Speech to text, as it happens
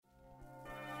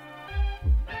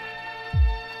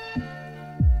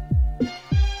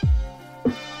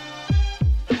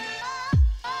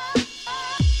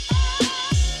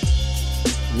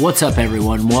What's up,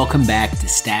 everyone? Welcome back to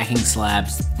Stacking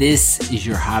Slabs. This is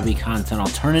your hobby content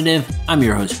alternative. I'm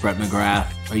your host, Brett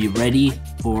McGrath. Are you ready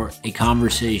for a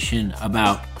conversation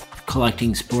about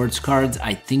collecting sports cards?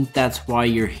 I think that's why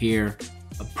you're here.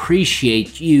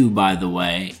 Appreciate you, by the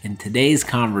way. In today's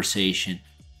conversation,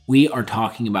 we are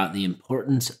talking about the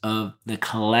importance of the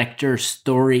collector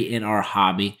story in our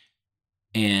hobby.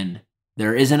 And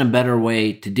there isn't a better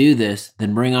way to do this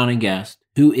than bring on a guest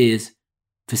who is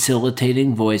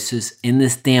facilitating voices in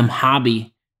this damn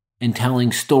hobby and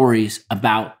telling stories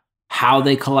about how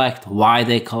they collect, why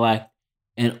they collect,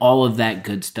 and all of that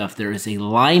good stuff. There is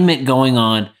alignment going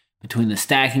on between the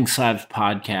Stacking Slabs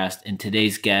podcast and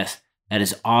today's guest. That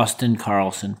is Austin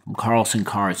Carlson from Carlson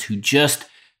Cards, who just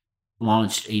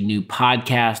launched a new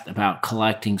podcast about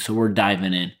collecting. So we're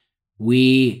diving in.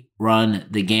 We run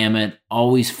the gamut.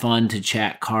 Always fun to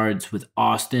chat cards with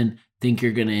Austin. Think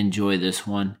you're going to enjoy this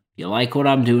one. If you like what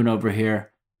I'm doing over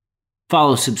here,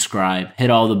 follow, subscribe, hit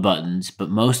all the buttons, but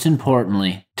most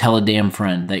importantly, tell a damn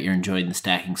friend that you're enjoying the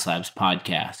Stacking Slabs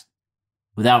podcast.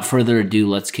 Without further ado,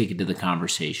 let's kick into the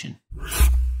conversation.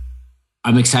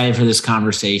 I'm excited for this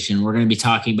conversation. We're going to be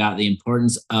talking about the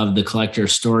importance of the collector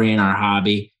story in our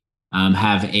hobby.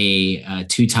 Have a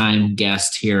two-time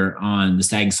guest here on the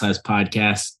Stacking Slabs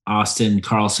podcast, Austin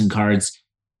Carlson Cards.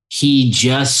 He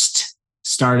just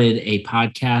started a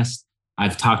podcast.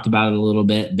 I've talked about it a little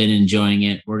bit, been enjoying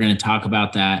it. We're going to talk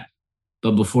about that.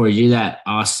 But before we do that,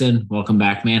 Austin, welcome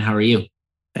back, man. How are you?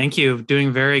 Thank you.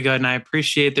 Doing very good. And I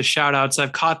appreciate the shout outs.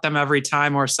 I've caught them every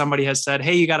time where somebody has said,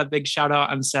 hey, you got a big shout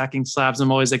out on Stacking Slabs.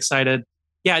 I'm always excited.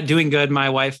 Yeah, doing good. My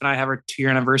wife and I have our 2-year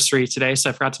anniversary today. So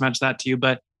I forgot to mention that to you.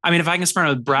 But I mean, if I can spend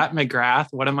with Brett McGrath,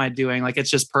 what am I doing? Like, it's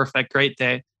just perfect. Great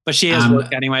day. But she has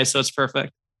work anyway, so it's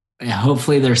perfect.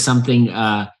 Hopefully there's something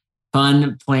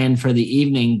fun planned for the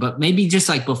evening, but maybe just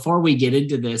like before we get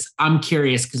into this, I'm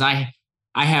curious because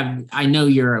I know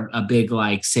you're a big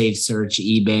like Save Search,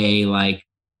 eBay, like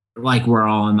we're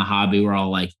all in the hobby, we're all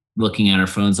like looking at our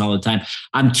phones all the time.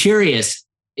 I'm curious,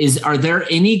 are there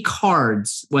any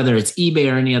cards, whether it's eBay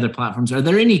or any other platforms, are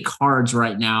there any cards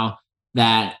right now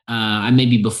that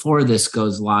maybe before this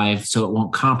goes live so it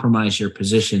won't compromise your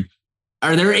position?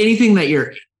 Are there anything that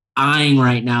you're eyeing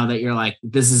right now that you're like,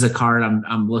 this is a card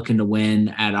I'm looking to win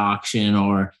at auction,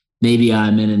 or maybe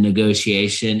I'm in a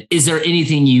negotiation? Is there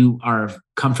anything you are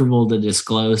comfortable to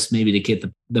disclose, maybe to get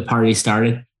the party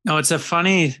started? No, it's a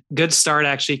funny, good start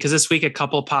actually, because this week a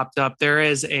couple popped up. There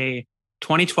is a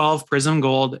 2012 Prism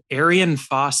Gold Arian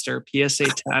Foster PSA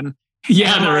 10.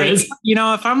 Yeah, there is. You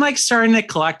know, if I'm like starting to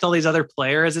collect all these other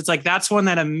players, it's like that's one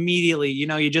that immediately,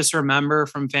 you just remember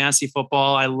from fantasy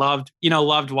football. I loved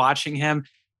watching him.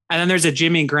 And then there's a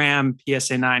Jimmy Graham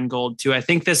PSA 9 Gold too. I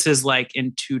think this is like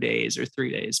in 2 days or 3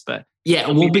 days, but yeah,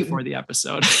 we'll be before the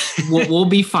episode. we'll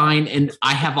be fine. And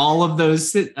I have all of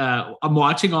those. I'm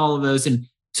watching all of those, and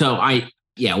so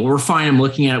we're fine. I'm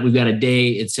looking at it. We've got a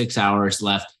day. It's 6 hours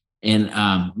left. And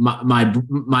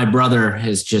my brother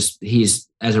he's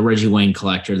as a Reggie Wayne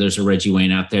collector, there's a Reggie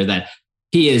Wayne out there that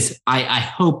he is, I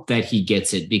hope that he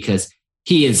gets it because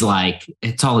he is like,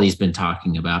 it's all he's been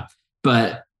talking about.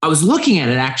 But I was looking at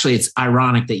it. Actually, it's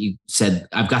ironic that you said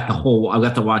I've got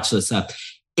the watch list up.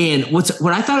 And what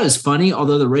I thought was funny,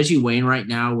 although the Reggie Wayne right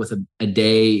now with a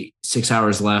day, 6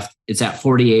 hours left, it's at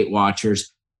 48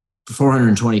 watchers.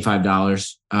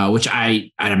 $425, which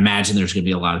I'd imagine there's going to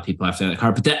be a lot of people after that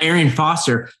card. But the Arian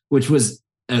Foster, which was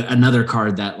another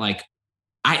card that like,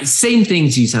 same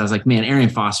things you said. I was like, man,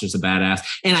 Arian Foster's a badass.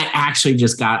 And I actually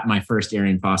just got my first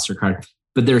Arian Foster card.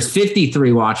 But there's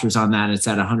 53 watchers on that. It's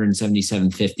at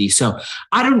 177.50. So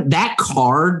that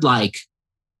card, like,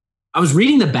 I was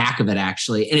reading the back of it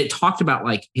actually, and it talked about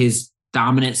like his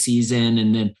dominant season,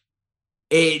 and then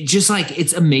it just like,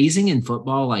 it's amazing in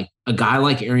football. Like a guy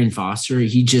like Arian Foster,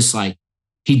 he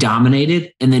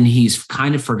dominated and then he's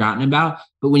kind of forgotten about.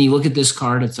 But when you look at this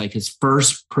card, it's like his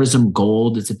first Prism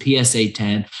Gold. It's a PSA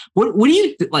 10. What do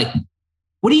you like?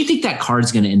 What do you think that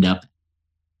card's going to end up?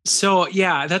 So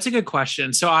yeah, that's a good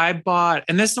question. So I bought,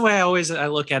 and this is the way I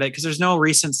look at it, because there's no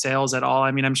recent sales at all. I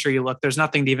mean, I'm sure you look, there's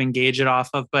nothing to even gauge it off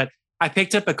of, but I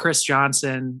picked up a Chris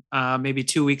Johnson maybe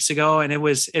 2 weeks ago, and it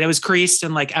was creased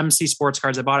in like MC Sports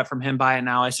Cards. I bought it from him. Buy it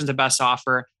now. I sent the best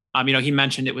offer. He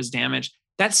mentioned it was damaged.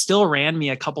 That still ran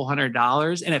me a couple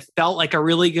 $100, and it felt like a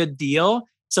really good deal.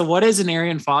 So what does an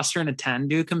Arian Foster and a 10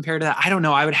 do compared to that? I don't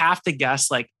know. I would have to guess.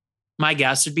 Like my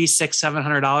guess would be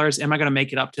 $600-700. Am I going to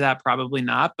make it up to that? Probably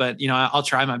not. But I'll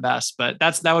try my best. But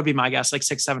that would be my guess, like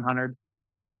 $600-700.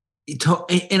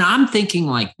 And I'm thinking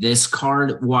like this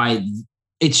card, why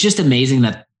it's just amazing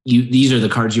that these are the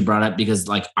cards you brought up because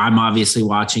like I'm obviously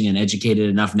watching and educated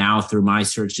enough now through my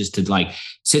search just to like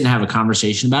sit and have a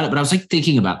conversation about it. But I was like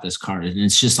thinking about this card, and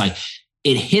it's just like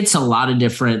it hits a lot of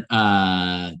different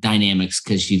dynamics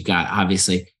because you've got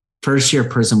obviously first year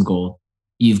Prism Gold.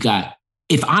 You've got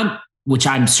which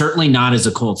I'm certainly not as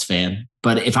a Colts fan,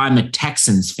 but if I'm a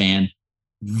Texans fan,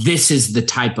 this is the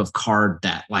type of card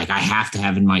that like I have to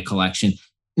have in my collection.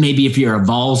 Maybe if you're a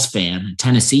Vols fan, a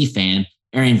Tennessee fan,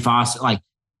 Arian Foster, like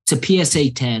it's a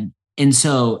PSA 10. And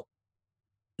so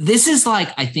this is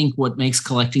like, I think what makes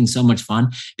collecting so much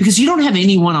fun because you don't have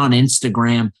anyone on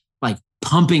Instagram like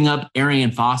pumping up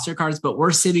Arian Foster cards, but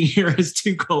we're sitting here as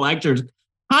two collectors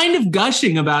kind of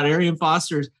gushing about Arian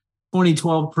Foster's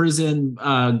 2012 Prison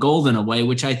Gold in a way,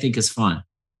 which I think is fun.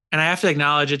 And I have to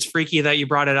acknowledge it's freaky that you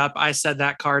brought it up. I said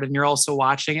that card and you're also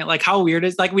watching it. Like how weird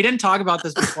is like we didn't talk about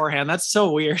this beforehand. That's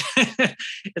so weird.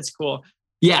 It's cool.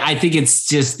 Yeah, I think it's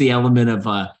just the element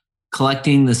of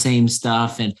collecting the same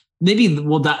stuff. And maybe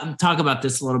we'll talk about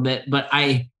this a little bit, but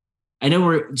I know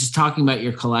we're just talking about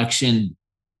your collection.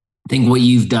 I think what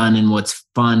you've done and what's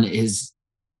fun is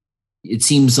it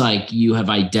seems like you have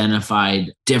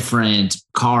identified different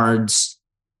cards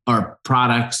or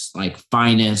products like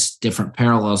finest, different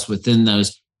parallels within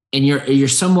those. And you're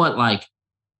somewhat like,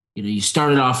 you know, you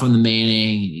started off on the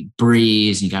Manning,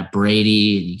 Breeze, and you got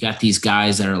Brady, and you got these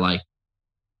guys that are like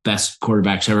best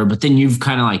quarterbacks ever, but then you've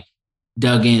kind of like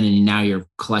dug in and now you're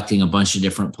collecting a bunch of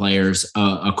different players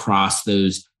across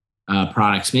those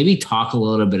products. Maybe talk a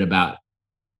little bit about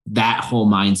that whole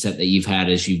mindset that you've had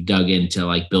as you've dug into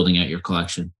like building out your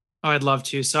collection. Oh, I'd love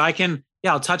to. So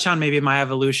I'll touch on maybe my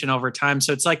evolution over time.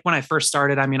 So it's like when I first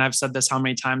started, I mean, I've said this how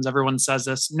many times, everyone says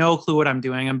this, no clue what I'm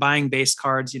doing. I'm buying base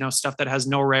cards, you know, stuff that has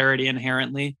no rarity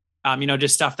inherently, you know,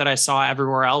 just stuff that I saw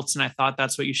everywhere else. And I thought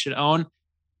that's what you should own.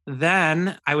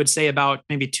 Then I would say about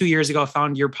maybe 2 years ago, I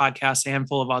found your podcast, a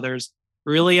handful of others,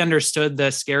 really understood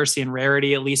the scarcity and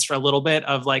rarity, at least for a little bit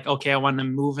of like, okay, I want to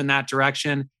move in that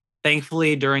direction.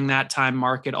 Thankfully, during that time,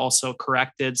 market also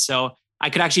corrected. So I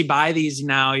could actually buy these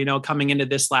now, you know, coming into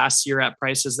this last year at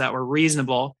prices that were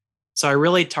reasonable. So I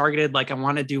really targeted, like, I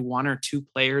want to do 1 or 2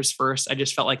 players first. I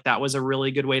just felt like that was a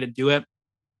really good way to do it.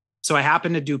 So I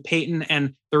happened to do Peyton.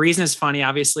 And the reason is funny,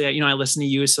 obviously, you know, I listened to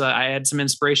you, so I had some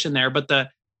inspiration there. But the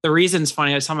reason's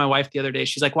funny. I was telling my wife the other day,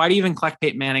 she's like, why do you even collect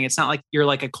Peyton Manning? It's not like you're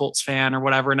like a Colts fan or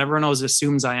whatever. And everyone always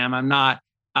assumes I am. I'm not.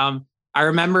 I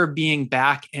remember being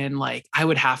back in like, I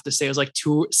would have to say it was like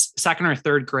second or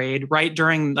third grade, right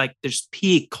during like this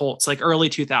peak Colts, like early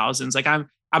 2000s. Like I'm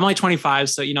only 25.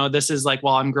 So, you know, this is like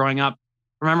while I'm growing up.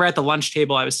 Remember at the lunch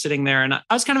table, I was sitting there and I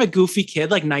was kind of a goofy kid,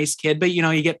 like nice kid, but you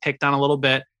know, you get picked on a little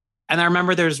bit. And I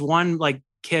remember there's one like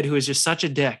kid who is just such a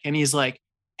dick. And he's like,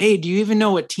 hey, do you even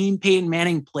know what team Peyton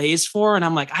Manning plays for? And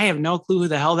I'm like, I have no clue who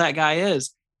the hell that guy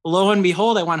is. Lo and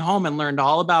behold, I went home and learned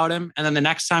all about him. And then the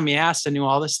next time he asked, I knew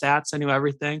all the stats. I knew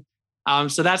everything.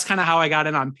 So that's kind of how I got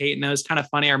in on Peyton. It was kind of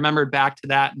funny. I remembered back to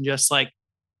that and just like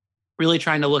really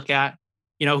trying to look at,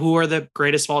 you know, who are the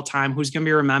greatest of all time, who's going to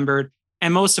be remembered.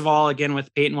 And most of all, again,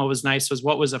 with Peyton, what was nice was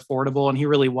what was affordable. And he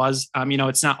really was, you know,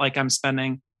 it's not like I'm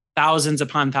spending thousands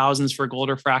upon thousands for gold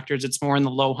refractors. It's more in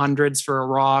the low hundreds for a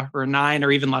raw or a 9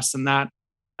 or even less than that.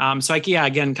 So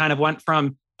again, kind of went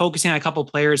from focusing on a couple of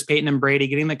players, Peyton and Brady,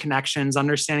 getting the connections,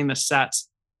 understanding the sets.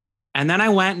 And then I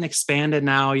went and expanded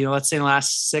now, you know, let's say in the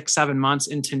last 6-7 months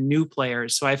into new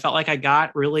players. So I felt like I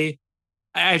got really,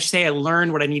 I should say I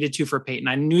learned what I needed to for Peyton.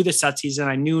 I knew the sets he's in.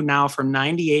 I knew now from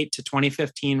 98 to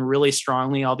 2015 really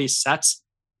strongly, all these sets.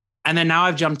 And then now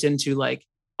I've jumped into like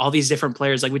all these different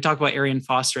players. Like we talked about Arian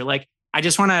Foster. Like I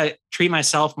just want to treat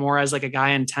myself more as like a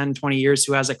guy in 10, 20 years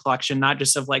who has a collection, not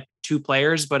just of like 2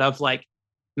 players, but of like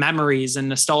memories and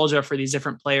nostalgia for these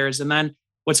different players. And then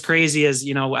what's crazy is,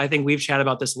 you know, I think we've chatted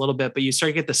about this a little bit, but you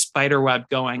start to get the spider web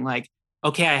going. Like,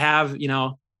 okay, I have, you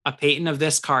know, a Peyton of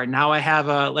this card. Now I have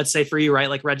a, let's say for you, right?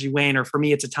 Like Reggie Wayne, or for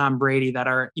me, it's a Tom Brady that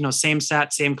are, you know, same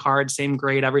set, same card, same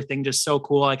grade, everything just so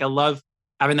cool. Like I love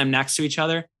having them next to each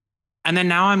other. And then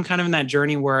now I'm kind of in that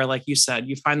journey where, like you said,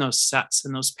 you find those sets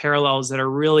and those parallels that are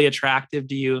really attractive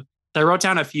to you. So I wrote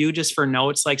down a few just for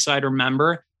notes, like, so I'd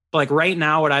remember. But like right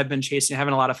now, what I've been chasing,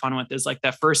 having a lot of fun with is like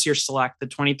that first year select, the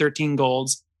 2013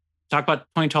 golds, talk about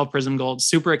 2012 Prism Gold,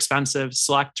 super expensive.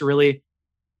 Select really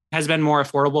has been more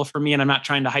affordable for me. And I'm not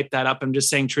trying to hype that up. I'm just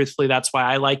saying truthfully, that's why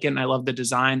I like it. And I love the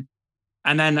design.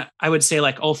 And then I would say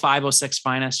like 05, 06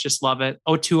 finest, just love it.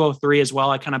 02, 03 as well.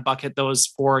 I kind of bucket those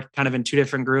 4 kind of in 2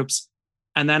 different groups.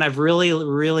 And then I've really,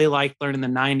 really liked learning the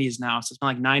 90s now. So it's been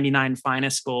like 99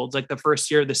 finest golds, like the first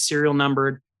year, the serial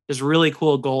numbered, there's really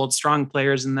cool gold, strong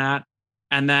players in that.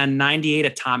 And then 98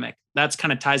 atomic. that's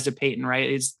kind of ties to Peyton, right?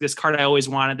 It's this card I always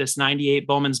wanted, this 98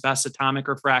 Bowman's Best Atomic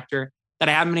Refractor that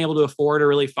I haven't been able to afford or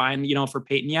really find, for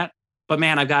Peyton yet. But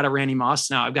man, I've got a Randy Moss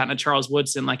now. I've gotten a Charles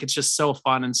Woodson. Like, it's just so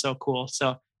fun and so cool.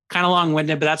 So kind of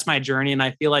long-winded, but that's my journey. And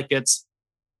I feel like it's,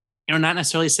 not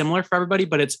necessarily similar for everybody,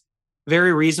 but it's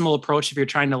very reasonable approach if you're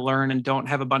trying to learn and don't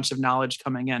have a bunch of knowledge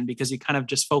coming in, because you kind of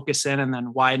just focus in and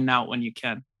then widen out when you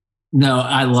can. No,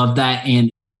 I love that.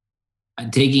 And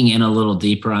digging in a little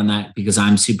deeper on that, because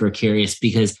I'm super curious,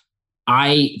 because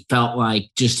I felt like,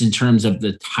 just in terms of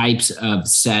the types of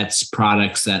sets,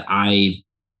 products that I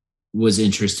was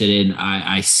interested in,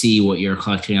 I see what you're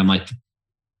collecting. I'm like,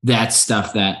 that's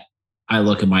stuff that I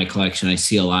look at my collection. I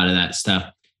see a lot of that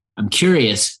stuff. I'm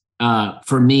curious.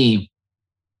 For me,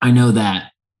 I know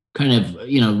that kind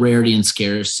of, rarity and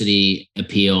scarcity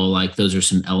appeal, like those are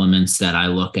some elements that I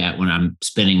look at when I'm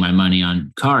spending my money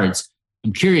on cards.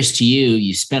 I'm curious to you,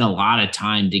 you spent a lot of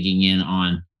time digging in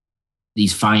on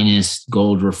these finest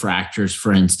gold refractors,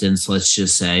 for instance, let's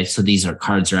just say. So these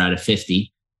cards are out of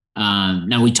 50.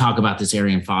 Now we talk about this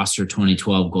Arian Foster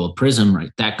 2012 gold prism,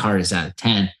 right? That card is out of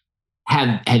 10.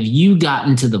 Have you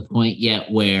gotten to the point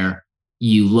yet where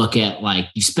you look at, like,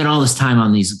 you spend all this time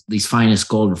on these finest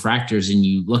gold refractors and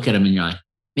you look at them and you're like,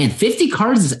 man, 50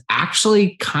 cards is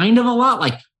actually kind of a lot.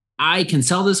 Like, I can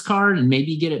sell this card and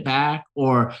maybe get it back,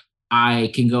 or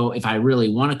I can go, if I really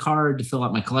want a card to fill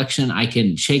out my collection, I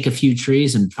can shake a few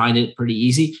trees and find it pretty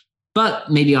easy. But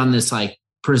maybe on this like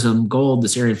Prism Gold,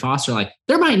 this Arian Foster, like,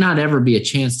 there might not ever be a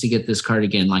chance to get this card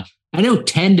again. Like, I know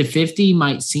 10 to 50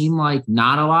 might seem like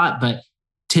not a lot, but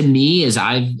to me, as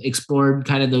I've explored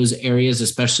kind of those areas,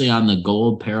 especially on the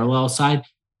gold parallel side,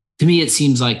 to me, it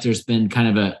seems like there's been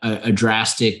kind of a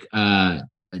drastic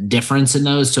difference in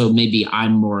those. So maybe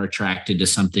I'm more attracted to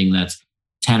something that's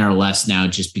 10 or less now,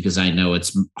 just because I know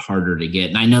it's harder to get.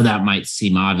 And I know that might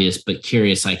seem obvious, but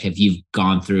curious, like, have you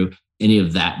gone through any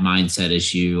of that mindset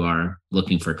as you are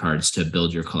looking for cards to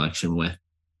build your collection with?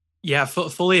 Yeah,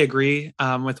 fully agree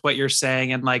with what you're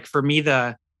saying. And like, for me,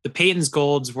 the Peyton's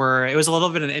golds it was a little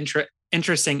bit of an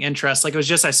interesting interest. Like, it was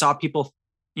just, I saw people,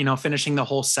 finishing the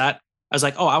whole set. I was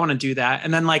like, oh, I want to do that.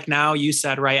 And then, like, now you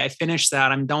said, right, I finished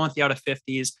that. I'm done with the out of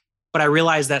 50s, but I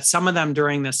realized that some of them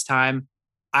during this time,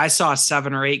 I saw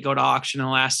 7 or 8 go to auction in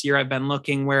the last year. I've been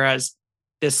looking, whereas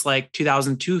this like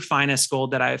 2002 finest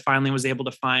gold that I finally was able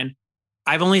to find,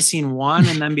 I've only seen one.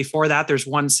 And then before that, there's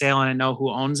one sale and I know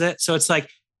who owns it. So it's like,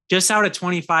 just out of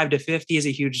 25 to 50 is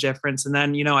a huge difference. And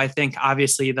then, I think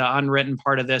obviously the unwritten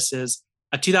part of this is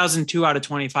a 2002 out of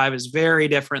 25 is very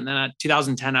different than a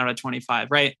 2010 out of 25,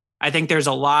 right? I think there's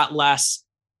a lot less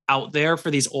out there for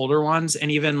these older ones.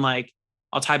 And even like,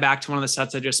 I'll tie back to one of the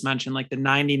sets I just mentioned, like the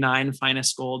 99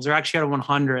 finest golds, they're actually out of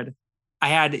 100. I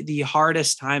had the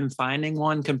hardest time finding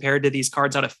one compared to these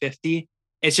cards out of 50.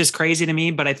 It's just crazy to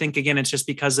me. But I think, again, it's just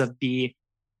because of the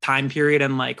time period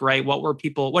and like, right, what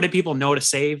did people know to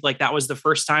save? Like, that was the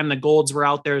first time the golds were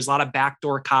out there. There's a lot of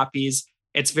backdoor copies.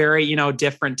 It's very,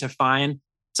 different to find.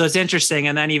 So it's interesting.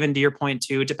 And then, even to your point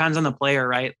too, it depends on the player,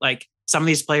 right? Like, some of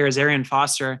these players, Arian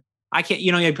Foster, I can't,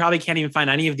 you probably can't even find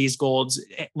any of these golds,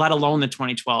 let alone the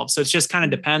 2012. So it's just kind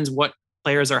of depends what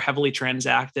players are heavily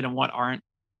transacted and what aren't.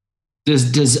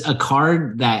 Does a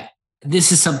card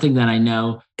this is something that I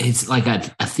know it's like a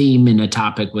theme and a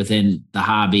topic within the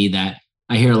hobby that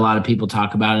I hear a lot of people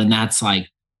talk about. And that's like,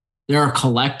 there are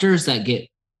collectors that get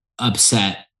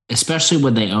upset, especially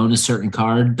when they own a certain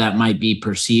card that might be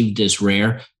perceived as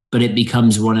rare, but it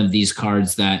becomes one of these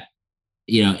cards that,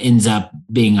 ends up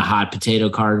being a hot potato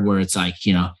card where it's like,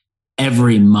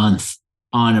 every month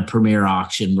on a premier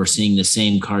auction, we're seeing the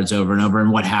same cards over and over.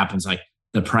 And what happens? Like,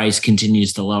 the price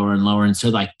continues to lower and lower. And so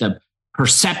like the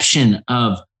perception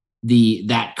of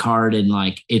that card and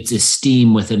like its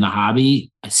esteem within the hobby,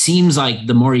 it seems like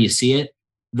the more you see it,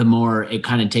 the more it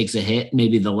kind of takes a hit,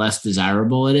 maybe the less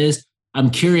desirable it is.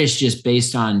 I'm curious, just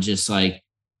based on just like,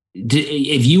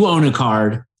 if you own a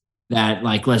card that,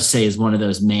 like, let's say is one of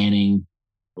those Manning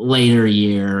later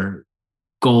year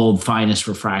gold finest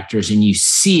refractors, and you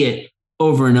see it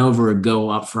over and over go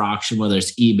up for auction, whether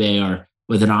it's eBay or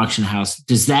with an auction house,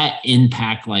 does that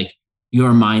impact like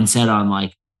your mindset on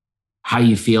like how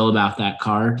you feel about that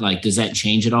card? Like, does that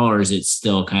change at all, or is it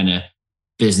still kind of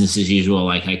business as usual?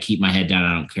 Like, I keep my head down.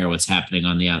 I don't care what's happening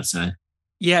on the outside.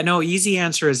 Yeah, no, easy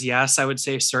answer is yes. I would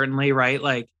say certainly, right?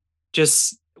 Like,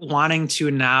 just wanting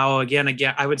to now, again,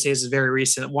 I would say this is very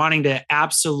recent, wanting to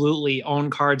absolutely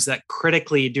own cards that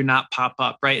critically do not pop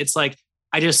up, right? It's like,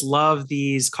 I just love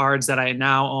these cards that I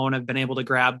now own. I've been able to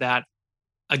grab that.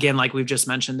 Again, like we've just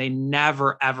mentioned, they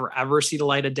never, ever, ever see the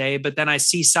light of day. But then I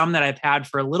see some that I've had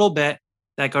for a little bit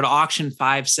that go to auction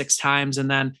 5, 6 times. And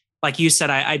then like you said,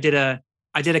 I did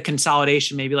a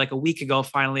consolidation maybe like a week ago.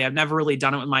 Finally, I've never really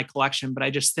done it with my collection, but I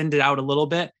just thinned it out a little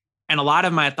bit. And a lot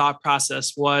of my thought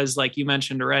process was, like you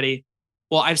mentioned already,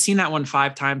 well, I've seen that one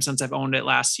 5 times since I've owned it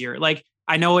last year. Like,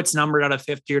 I know it's numbered out of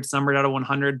 50 or it's numbered out of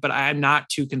 100, but I'm not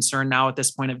too concerned now at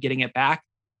this point of getting it back.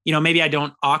 Maybe I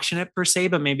don't auction it per se,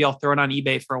 but maybe I'll throw it on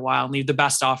eBay for a while and leave the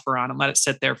best offer on and let it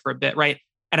sit there for a bit. Right.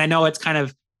 And I know it's kind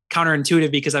of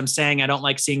counterintuitive because I'm saying I don't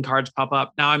like seeing cards pop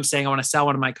up. Now I'm saying I want to sell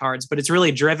one of my cards, but it's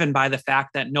really driven by the fact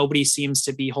that nobody seems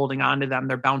to be holding on to them.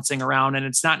 They're bouncing around, and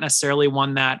it's not necessarily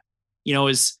one that,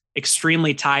 is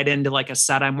extremely tied into like a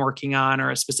set I'm working on or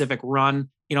a specific run.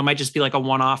 It might just be like a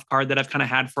one-off card that I've kind of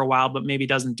had for a while, but maybe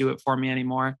doesn't do it for me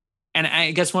anymore. And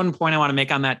I guess one point I want to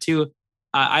make on that too,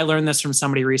 I learned this from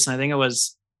somebody recently.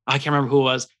 I can't remember who it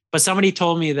was, but somebody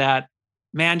told me that,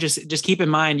 man, just keep in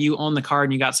mind, you own the card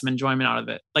and you got some enjoyment out of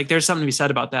it. Like, there's something to be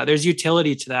said about that. There's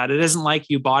utility to that. It isn't like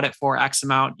you bought it for X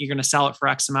amount, you're going to sell it for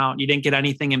X amount. You didn't get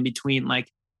anything in between. Like,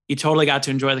 you totally got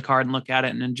to enjoy the card and look at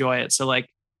it and enjoy it. So like,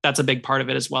 that's a big part of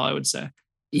it as well, I would say.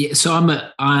 Yeah. So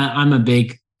I'm a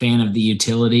big fan of the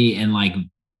utility and like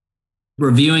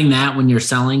reviewing that when you're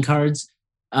selling cards,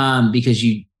 because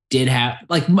you did have,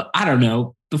 like, I don't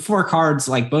know, before cards,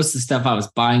 like most of the stuff I was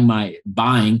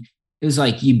buying, it was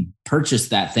like you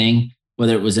purchased that thing,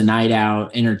 whether it was a night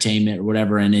out, entertainment or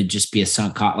whatever, and it'd just be a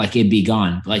sunk cost, like it'd be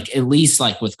gone. Like, at least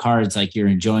like with cards, like you're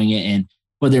enjoying it, and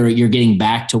whether you're getting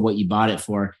back to what you bought it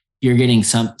for, you're getting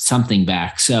something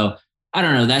back. So I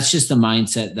don't know. That's just the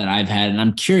mindset that I've had. And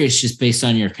I'm curious, just based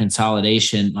on your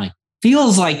consolidation, like,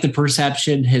 feels like the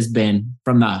perception has been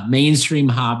from the mainstream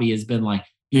hobby has been like,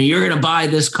 you're going to buy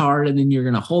this card and then you're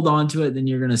going to hold on to it. Then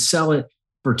you're going to sell it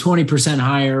for 20%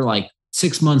 higher, like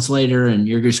 6 months later. And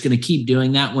you're just going to keep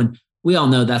doing that, when we all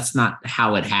know that's not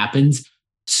how it happens.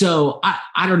 So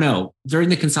I don't know. During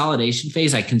the consolidation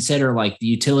phase, I consider like the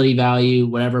utility value,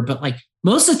 whatever. But like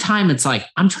most of the time it's like,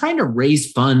 I'm trying to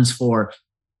raise funds for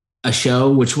a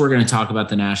show, which we're going to talk about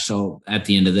the National at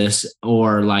the end of this,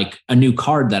 or like a new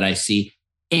card that I see.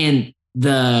 And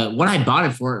what I bought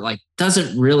it for, like,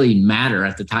 doesn't really matter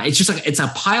at the time. It's just like, it's a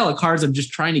pile of cards I'm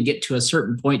just trying to get to a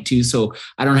certain point to, so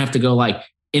I don't have to go like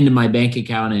into my bank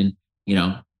account and,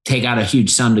 take out a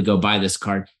huge sum to go buy this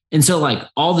card. And so like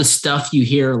all the stuff you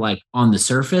hear like on the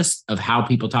surface of how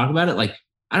people talk about it, like,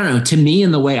 I don't know, to me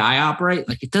and the way I operate,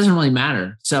 like, it doesn't really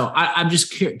matter. So I'm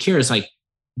just curious, like,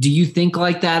 do you think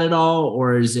like that at all?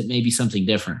 Or is it maybe something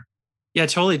different? Yeah,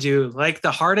 totally do. Like,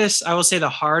 I will say the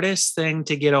hardest thing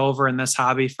to get over in this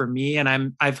hobby for me,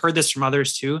 and I've heard this from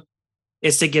others too,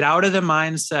 is to get out of the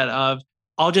mindset of,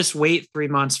 I'll just wait 3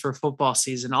 months for football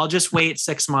season. I'll just wait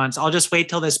 6 months. I'll just wait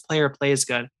till this player plays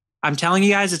good. I'm telling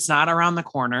you guys, it's not around the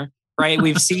corner, right?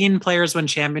 We've seen players win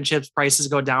championships, prices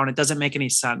go down. It doesn't make any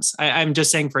sense. I'm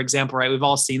just saying, for example, right? We've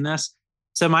all seen this.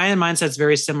 So my mindset's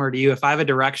very similar to you. If I have a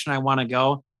direction I want to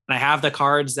go and I have the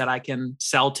cards that I can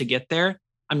sell to get there,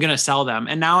 I'm going to sell them.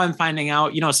 And now I'm finding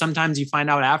out, sometimes you find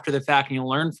out after the fact and you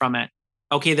learn from it.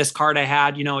 Okay, this card I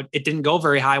had, it didn't go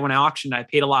very high when I auctioned. I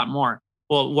paid a lot more.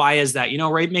 Well, why is that?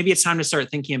 Right? Maybe it's time to start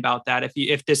thinking about that.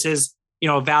 If this is,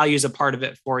 value is a part of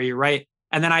it for you, right?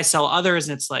 And then I sell others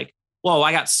and it's like, whoa,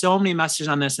 I got so many messages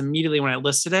on this immediately when I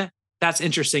listed it. That's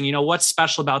interesting. What's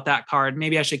special about that card?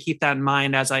 Maybe I should keep that in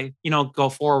mind as I, go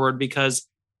forward, because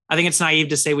I think it's naive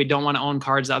to say we don't want to own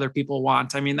cards that other people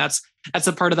want. I mean, that's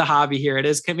a part of the hobby here. It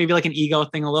is maybe like an ego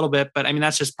thing a little bit, but I mean,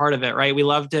 that's just part of it, right? We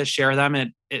love to share them,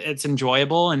 and it's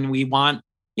enjoyable. And we want,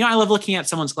 I love looking at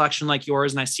someone's collection like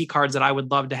yours, and I see cards that I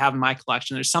would love to have in my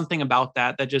collection. There's something about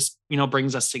that just,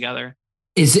 brings us together.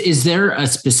 Is there a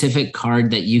specific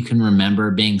card that you can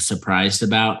remember being surprised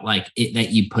about, like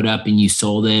that you put up and you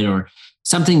sold it, or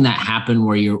something that happened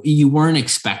where you weren't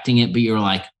expecting it, but you're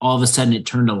like, all of a sudden it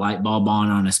turned a light bulb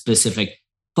on a specific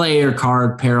player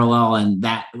card parallel, and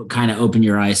that kind of opened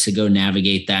your eyes to go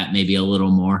navigate that maybe a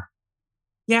little more?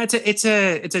 Yeah, it's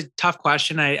a tough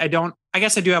question. I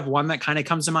guess I do have one that kind of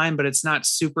comes to mind, but it's not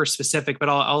super specific, but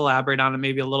I'll elaborate on it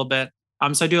maybe a little bit.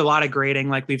 So I do a lot of grading,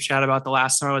 like we've chatted about the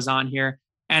last time I was on here.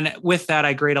 And with that,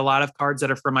 I grade a lot of cards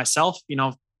that are for myself,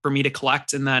 for me to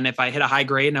collect. And then if I hit a high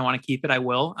grade and I want to keep it, I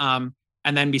will.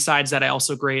 And then besides that, I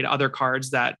also grade other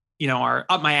cards that, are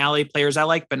up my alley, players I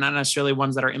like, but not necessarily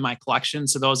ones that are in my collection.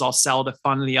 So those I'll sell to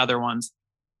fund the other ones.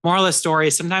 Moral of the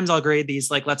story, sometimes I'll grade these,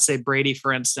 like let's say Brady,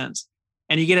 for instance,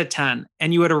 and you get a 10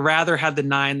 and you would have rather had the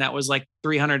 9 that was like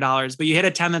 $300, but you hit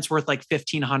a 10 that's worth like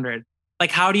 $1,500.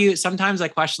 Like, sometimes I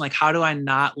question, like, how do I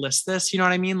not list this? You know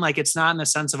what I mean? Like, it's not in the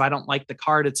sense of I don't like the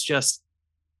card. It's just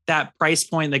that price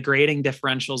point, the grading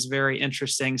differential is very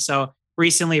interesting. So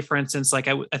recently, for instance, like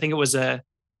I think it was a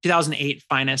 2008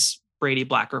 Finest Brady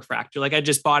Black Refractor. Like I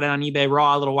just bought it on eBay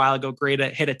raw a little while ago,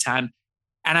 hit a 10.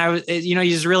 And I was, you know,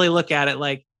 you just really look at it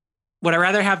like, would I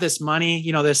rather have this money,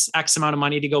 you know, this X amount of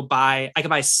money to go buy? I could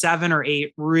buy 7 or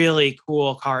 8 really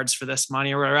cool cards for this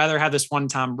money, or would I rather have this one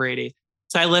Tom Brady?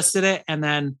 So I listed it and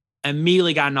then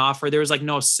immediately got an offer. There was like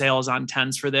no sales on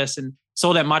 10s for this and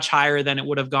sold at much higher than it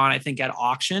would have gone, I think, at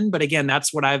auction. But again,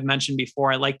 that's what I've mentioned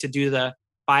before. I like to do the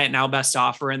buy it now best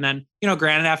offer. And then, you know,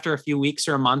 granted, after a few weeks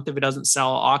or a month, if it doesn't sell,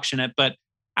 I'll auction it. But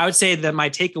I would say that my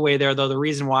takeaway there, though, the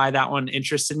reason why that one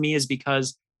interested me is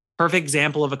because perfect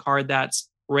example of a card that's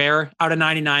rare out of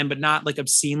 99, but not like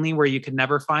obscenely where you could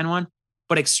never find one,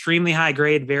 but extremely high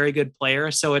grade, very good player.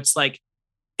 So it's like,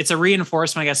 it's a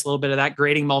reinforcement, I guess, a little bit of that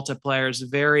grading multiplier is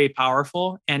very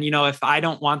powerful. And, you know, if I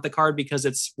don't want the card because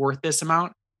it's worth this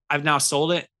amount, I've now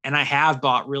sold it. And I have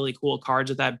bought really cool cards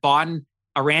with that. Bought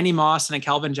a Randy Moss and a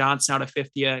Kelvin Johnson out of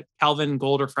 50, a Kelvin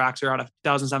Gold Refractor out of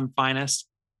 2007 Finest,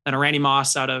 and a Randy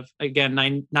Moss out of, again,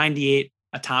 98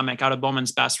 Atomic out of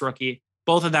Bowman's Best Rookie.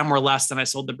 Both of them were less than I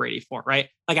sold the Brady for, right?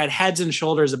 Like I'd heads and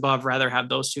shoulders above rather have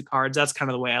those two cards. That's kind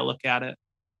of the way I look at it.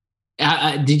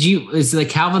 Is the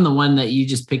Calvin the one that you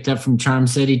just picked up from Charm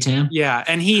City, Tim? Yeah.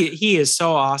 And he is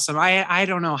so awesome. I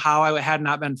don't know how I had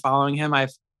not been following him. I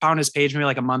found his page maybe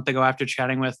like a month ago after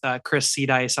chatting with Chris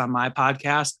Seedice on my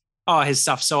podcast. Oh, his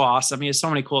stuff's so awesome. He has so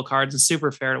many cool cards and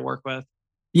super fair to work with.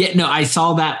 Yeah, no, I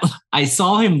saw that. I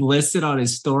saw him listed on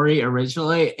his story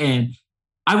originally, and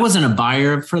I wasn't a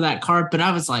buyer for that card, but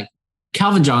I was like,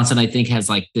 Calvin Johnson, I think, has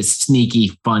like this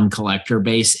sneaky fun collector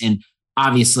base. And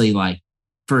obviously, like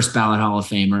first ballot Hall of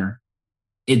Famer,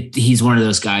 he's one of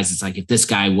those guys. It's like, if this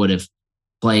guy would have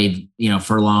played, you know,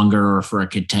 for longer or for a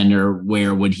contender,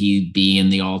 where would he be in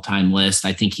the all-time list?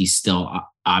 I think he's still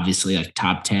obviously like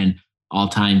top 10 all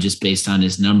time just based on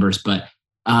his numbers. But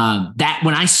that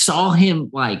when I saw him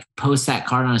like post that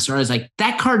card on a story, I was like,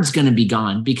 that card's going to be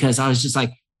gone, because I was just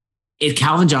like, it's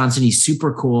Calvin Johnson. He's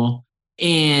super cool.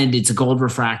 And it's a gold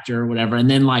refractor or whatever.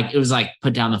 And then like, it was like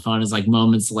put down the phone. It's like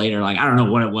moments later, like, I don't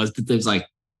know what it was, but there's like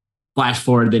flash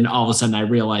forward. Then all of a sudden I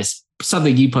realized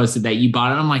something you posted that you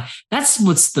bought it. I'm like, that's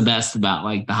what's the best about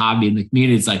like the hobby and the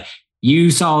community. It's like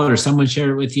you saw it or someone shared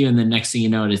it with you. And the next thing you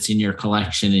know, it's in your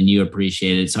collection and you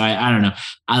appreciate it. So I don't know.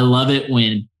 I love it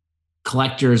when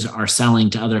collectors are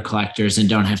selling to other collectors and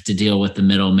don't have to deal with the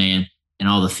middleman and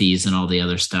all the fees and all the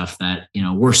other stuff that, you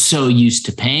know, we're so used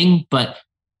to paying. But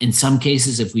in some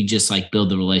cases, if we just like build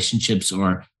the relationships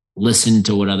or listen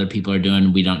to what other people are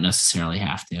doing, we don't necessarily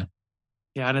have to.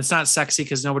 Yeah. And it's not sexy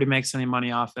because nobody makes any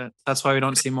money off it. That's why we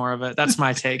don't see more of it. That's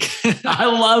my take. I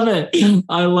love it.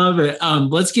 I love it.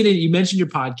 Let's get in. You mentioned your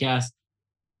podcast.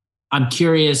 I'm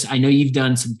curious. I know you've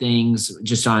done some things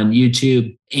just on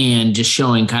YouTube and just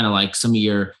showing kind of like some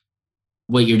of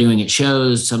what you're doing at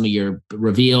shows, some of your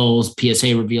reveals,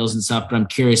 PSA reveals and stuff. But I'm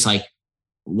curious, like,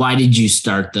 why did you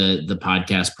start the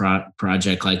podcast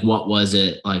project? Like, what was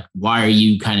it? Like, why are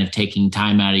you kind of taking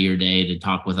time out of your day to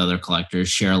talk with other collectors,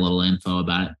 share a little info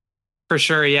about it? For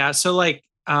sure. Yeah. So like,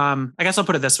 I guess I'll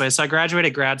put it this way. So I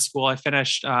graduated grad school. I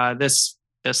finished this,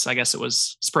 I guess it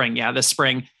was spring. Yeah. This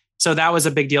spring. So that was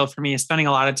a big deal for me, spending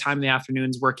a lot of time in the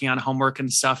afternoons working on homework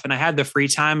and stuff. And I had the free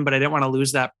time, but I didn't want to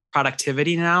lose that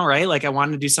productivity now, right? Like I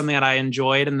wanted to do something that I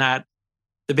enjoyed and that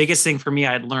the biggest thing for me,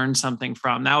 I'd learned something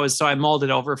from. That was, so I mulled it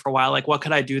over for a while. Like, what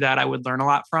could I do that I would learn a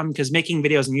lot from? Because making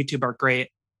videos on YouTube are great,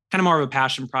 kind of more of a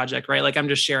passion project, right? Like I'm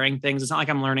just sharing things. It's not like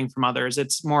I'm learning from others.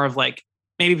 It's more of like,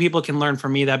 maybe people can learn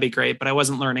from me. That'd be great. But I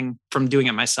wasn't learning from doing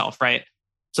it myself, right?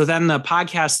 So then the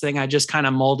podcast thing, I just kind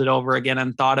of mulled it over again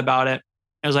and thought about it.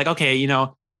 I was like, okay, you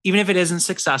know, even if it isn't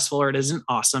successful or it isn't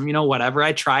awesome, you know, whatever,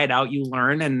 I try it out, you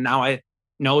learn. And now I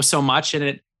know so much and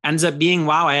it ends up being,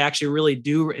 wow, I actually really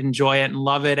do enjoy it and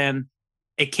love it. And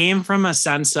it came from a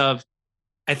sense of,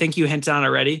 I think you hinted on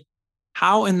already,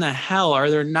 how in the hell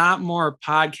are there not more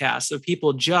podcasts of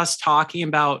people just talking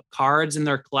about cards and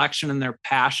their collection and their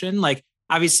passion? Like,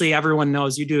 obviously everyone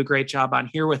knows you do a great job on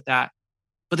here with that,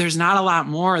 but there's not a lot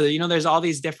more. You know, there's all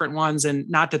these different ones, and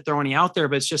not to throw any out there,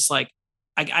 but it's just like,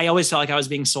 I always felt like I was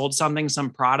being sold something,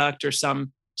 some product or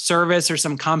some service or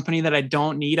some company that I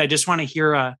don't need. I just want to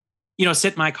hear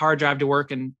sit in my car, drive to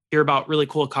work and hear about really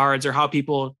cool cards or how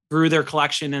people grew their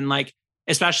collection. And like,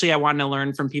 especially I wanted to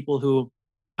learn from people who,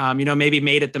 maybe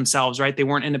made it themselves, right? They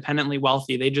weren't independently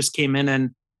wealthy. They just came in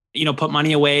and, put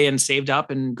money away and saved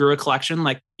up and grew a collection.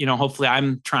 Like, hopefully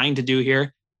I'm trying to do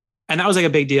here. And that was like a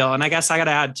big deal. And I guess I got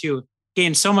to add too,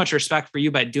 gain so much respect for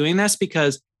you by doing this,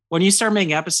 because when you start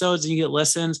making episodes and you get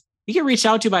listens, you get reached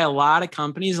out to by a lot of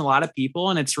companies and a lot of people.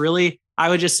 And it's really, I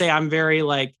would just say I'm very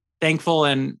like thankful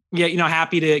and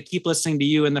happy to keep listening to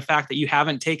you, and the fact that you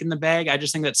haven't taken the bag. I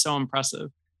just think that's so impressive.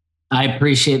 I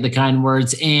appreciate the kind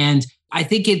words. And I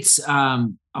think it's a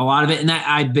lot of it.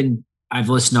 And I've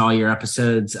listened to all your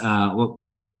episodes.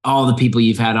 All the people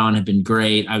you've had on have been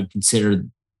great. I would consider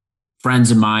friends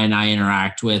of mine I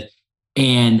interact with.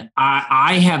 And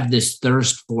I have this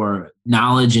thirst for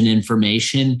knowledge and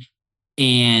information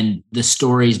and the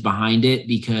stories behind it,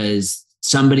 because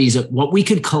what we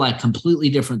could collect completely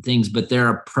different things, but their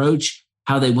approach,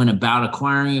 how they went about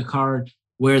acquiring a card,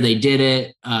 where they did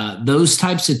it, those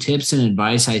types of tips and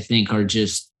advice, I think, are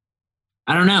just,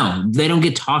 I don't know, they don't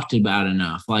get talked about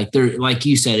enough. Like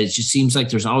you said, it just seems like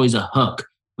there's always a hook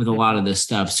with a lot of this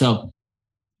stuff. So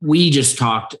we just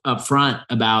talked up front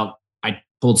about, I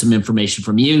pulled some information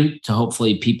from you to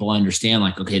hopefully people understand,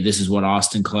 like, okay, this is what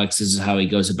Austin collects. This is how he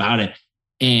goes about it.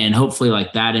 And hopefully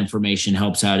like that information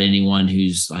helps out anyone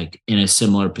who's like in a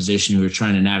similar position who are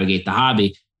trying to navigate the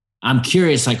hobby. I'm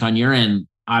curious, like on your end,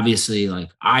 obviously, like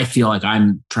I feel like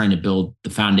I'm trying to build the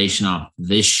foundation off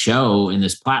this show and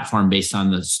this platform based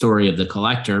on the story of the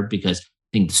collector, because I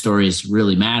think the stories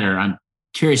really matter. I'm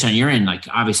curious on your end, like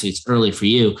obviously it's early for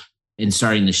you in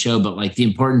starting the show, but like the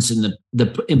importance and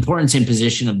the importance and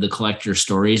position of the collector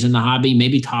stories in the hobby.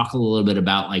 Maybe talk a little bit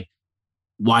about like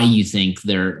why you think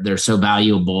they're so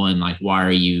valuable, and like why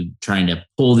are you trying to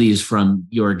pull these from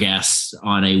your guests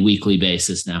on a weekly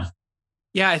basis now?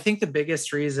 Yeah, I think the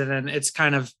biggest reason, and it's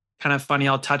kind of funny,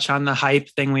 I'll touch on the hype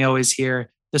thing we always hear.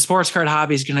 The sports card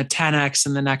hobby is going to 10x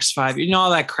in the next 5 years,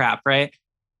 all that crap, right?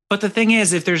 But the thing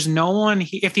is, if there's no one,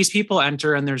 if these people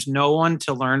enter and there's no one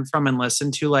to learn from and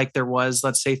listen to, like there was,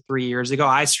 let's say 3 years ago,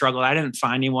 I struggled. I didn't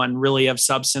find anyone really of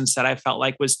substance that I felt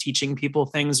like was teaching people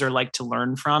things or like to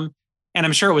learn from. And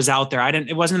I'm sure it was out there.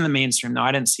 It wasn't in the mainstream though.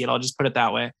 I didn't see it. I'll just put it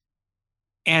that way.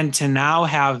 And to now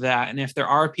have that, and if there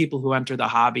are people who enter the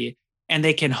hobby, and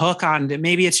they can hook on to,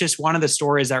 maybe it's just one of the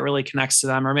stories that really connects to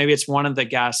them, or maybe it's one of the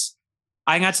guests.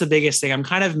 I think that's the biggest thing. I'm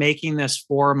kind of making this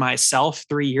for myself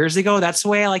 3 years ago. That's the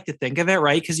way I like to think of it,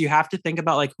 right? Because you have to think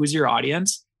about like, who's your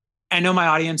audience? I know my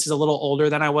audience is a little older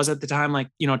than I was at the time, like,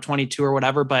 22 or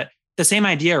whatever, but the same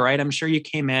idea, right? I'm sure you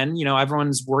came in,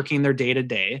 everyone's working their day to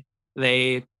day.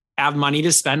 They have money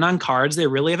to spend on cards. They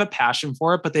really have a passion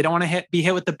for it, but they don't want to be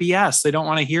hit with the BS. They don't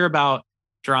want to hear about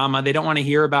drama. They don't want to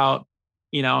hear about,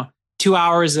 2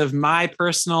 hours of my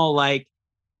personal, like,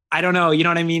 I don't know, you know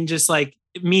what I mean? Just like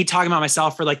me talking about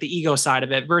myself for like the ego side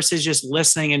of it versus just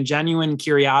listening and genuine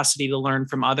curiosity to learn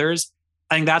from others.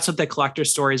 I think that's what the collector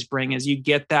stories bring, is you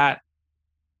get that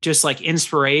just like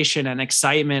inspiration and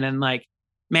excitement. And like,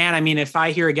 man, I mean, if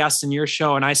I hear a guest in your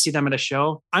show and I see them at a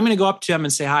show, I'm going to go up to them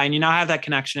and say hi. And have that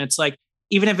connection. It's like,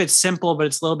 even if it's simple, but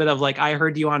it's a little bit of like, I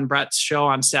heard you on Brett's show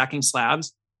on Stacking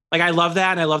Slabs. Like, I love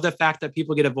that. And I love the fact that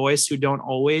people get a voice who don't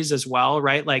always as well,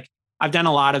 right? Like, I've done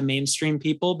a lot of mainstream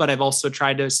people, but I've also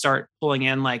tried to start pulling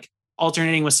in, like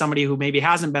alternating with somebody who maybe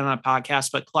hasn't been on a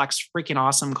podcast, but collects freaking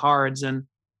awesome cards and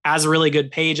has a really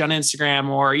good page on Instagram,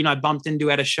 or, I bumped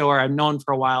into at a show or I've known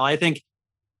for a while. I think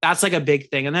that's like a big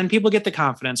thing. And then people get the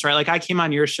confidence, right? Like I came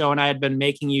on your show and I had been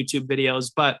making YouTube videos,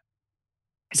 but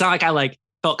it's not like I like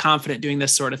felt confident doing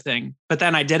this sort of thing. But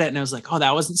then I did it and I was like, oh,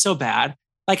 that wasn't so bad.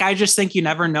 Like, I just think you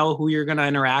never know who you're going to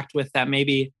interact with that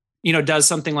maybe, does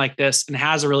something like this and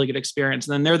has a really good experience.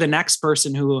 And then they're the next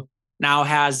person who now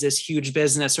has this huge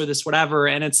business or this whatever.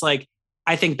 And it's like,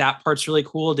 I think that part's really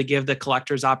cool, to give the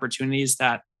collectors opportunities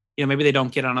that, maybe they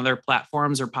don't get on other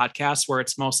platforms or podcasts where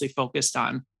it's mostly focused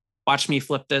on watch me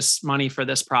flip this money for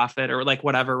this profit or like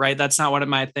whatever, right? That's not what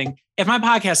my thing. If my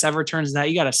podcast ever turns that,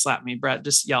 you got to slap me, Brett,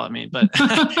 just yell at me. But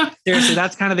seriously,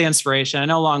 that's kind of the inspiration. I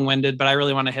know long-winded, but I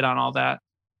really want to hit on all that.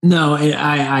 No,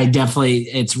 I definitely,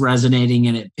 it's resonating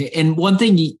in it. And one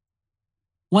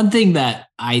thing that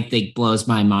I think blows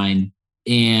my mind,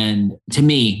 and to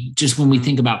me, just when we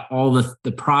think about all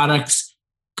the products,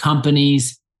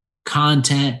 companies,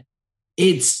 content,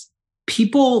 it's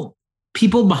people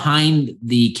behind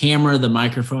the camera, the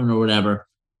microphone or whatever.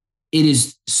 It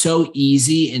is so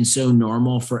easy and so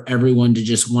normal for everyone to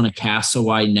just want to cast a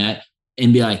wide net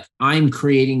and be like, I'm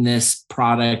creating this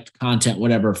product, content,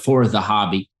 whatever, for the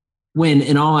hobby. When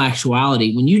in all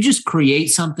actuality, when you just create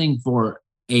something for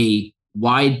a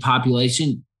wide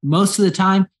population, most of the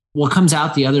time, what comes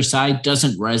out the other side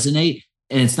doesn't resonate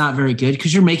and it's not very good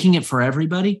because you're making it for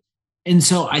everybody. And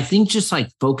so I think just like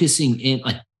focusing in,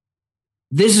 like,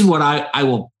 this is what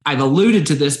I've alluded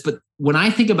to this, but when I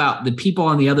think about the people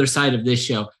on the other side of this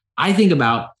show, I think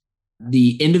about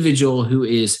the individual who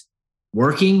is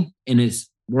working and is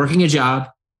working a job,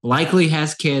 likely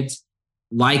has kids,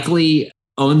 likely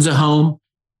owns a home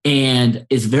and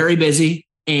is very busy.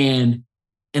 And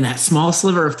in that small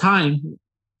sliver of time,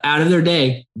 out of their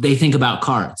day, they think about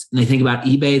cards and they think about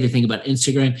eBay, they think about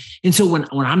Instagram. And so when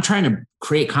I'm trying to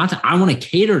create content, I want to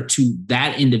cater to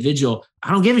that individual.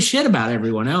 I don't give a shit about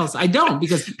everyone else. I don't,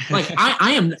 because like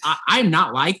I'm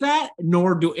not like that,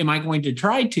 nor am I going to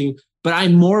try to, but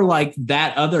I'm more like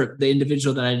the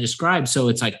individual that I described. So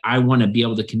it's like, I want to be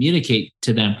able to communicate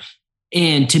to them.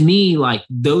 And to me, like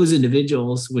those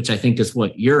individuals, which I think is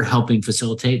what you're helping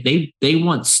facilitate, they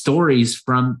want stories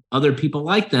from other people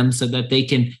like them so that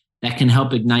that can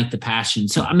help ignite the passion.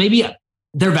 So maybe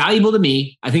they're valuable to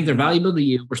me. I think they're valuable to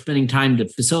you. We're spending time to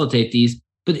facilitate these,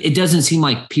 but it doesn't seem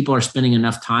like people are spending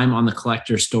enough time on the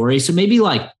collector story. So maybe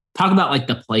like talk about like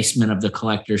the placement of the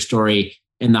collector story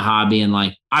in the hobby. And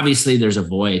like, obviously there's a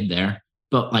void there,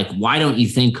 but like, why don't you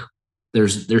think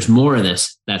there's more of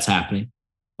this that's happening?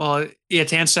 Well, yeah,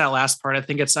 to answer that last part, I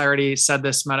think I already said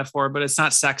this metaphor, but it's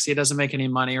not sexy. It doesn't make any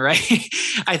money, right?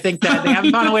 I think that they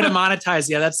haven't found a way to monetize.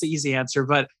 Yeah, that's the easy answer.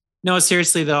 But no,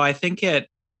 seriously though, I think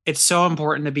it's so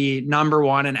important to be number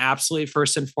one and absolutely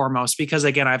first and foremost, because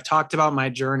again, I've talked about my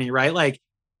journey, right? Like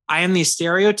I am the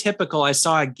stereotypical, I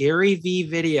saw a Gary V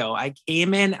video. I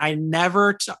came in, I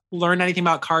never learned anything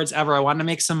about cards ever. I wanted to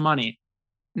make some money.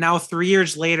 Now, 3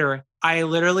 years later, I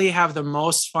literally have the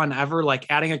most fun ever, like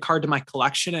adding a card to my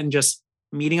collection and just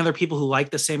meeting other people who like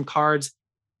the same cards.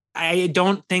 I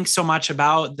don't think so much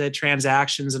about the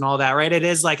transactions and all that, right? It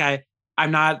is like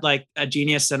I'm not like a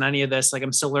genius in any of this. Like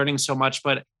I'm still learning so much,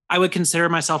 but I would consider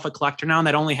myself a collector now. And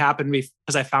that only happened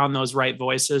because I found those right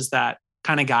voices that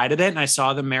kind of guided it. And I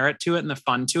saw the merit to it and the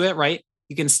fun to it, right?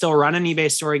 You can still run an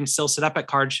eBay store. You can still sit up at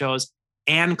card shows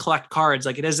and collect cards.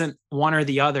 Like it isn't one or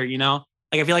the other, you know?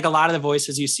 Like, I feel like a lot of the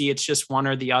voices you see, it's just one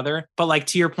or the other. But like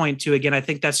to your point too, again, I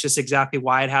think that's just exactly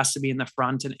why it has to be in the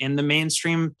front and in the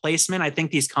mainstream placement. I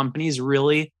think these companies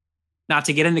really, not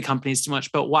to get into companies too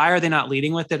much, but why are they not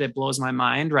leading with it? It blows my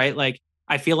mind, right? Like,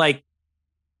 I feel like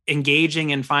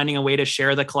engaging and finding a way to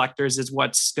share the collectors is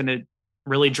what's going to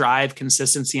really drive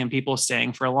consistency and people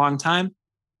staying for a long time.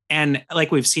 And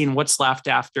like we've seen, what's left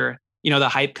after, the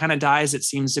hype kind of dies, it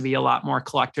seems to be a lot more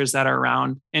collectors that are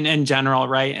around in general,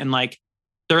 right? And like,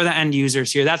 they're the end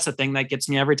users here. That's the thing that gets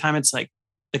me every time. It's like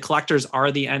the collectors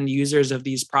are the end users of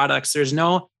these products. There's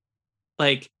no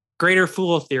like greater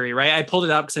fool theory, right? I pulled it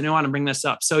up because I didn't want to bring this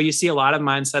up. So you see a lot of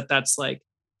mindset that's like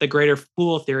the greater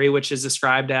fool theory, which is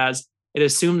described as it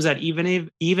assumes that even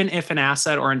if an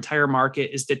asset or entire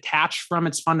market is detached from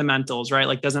its fundamentals, right?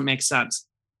 Like doesn't make sense.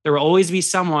 There will always be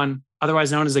someone,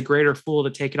 otherwise known as a greater fool, to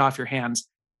take it off your hands.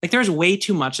 Like there's way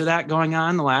too much of that going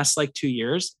on the last like 2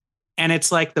 years. And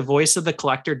it's like the voice of the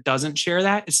collector doesn't share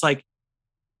that. It's like,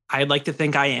 I'd like to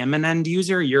think I am an end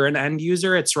user. You're an end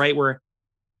user. It's right. We're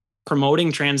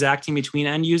promoting transacting between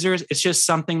end users. It's just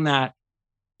something that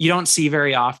you don't see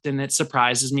very often. It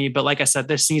surprises me. But like I said,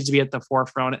 this needs to be at the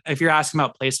forefront. If you're asking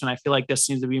about placement, I feel like this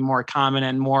needs to be more common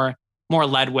and more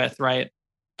led with, right?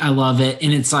 I love it.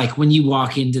 And it's like when you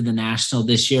walk into the National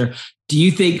this year, do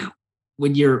you think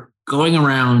when you're going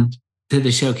around to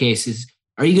the showcases,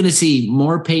 are you going to see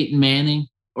more Peyton Manning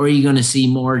or are you going to see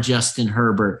more Justin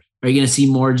Herbert? Are you going to see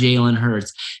more Jalen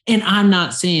Hurts? And I'm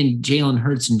not saying Jalen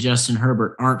Hurts and Justin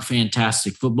Herbert aren't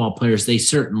fantastic football players. They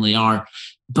certainly are.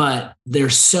 But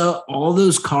all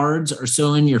those cards are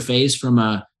so in your face from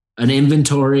an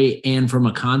inventory and from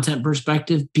a content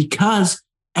perspective because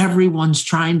everyone's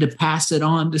trying to pass it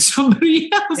on to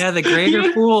somebody else. Yeah, the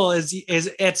greater fool is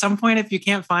at some point, if you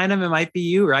can't find them, it might be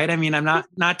you, right? I mean, I'm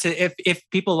not to, if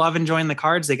people love enjoying the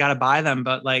cards, they got to buy them.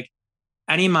 But like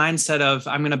any mindset of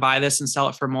I'm going to buy this and sell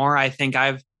it for more, I think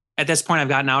at this point, I've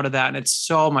gotten out of that and it's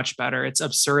so much better. It's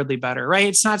absurdly better, right?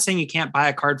 It's not saying you can't buy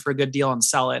a card for a good deal and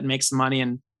sell it and make some money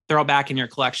and throw it back in your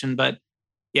collection. But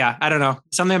yeah, I don't know.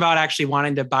 Something about actually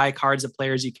wanting to buy cards of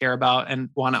players you care about and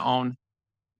want to own.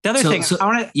 The other thing, I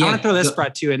want to throw this,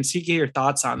 Brett, too, and see your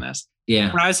thoughts on this.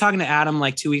 Yeah. When I was talking to Adam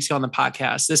like 2 weeks ago on the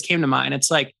podcast, this came to mind.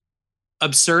 It's like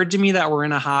absurd to me that we're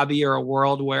in a hobby or a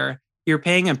world where you're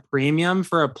paying a premium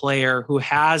for a player who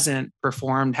hasn't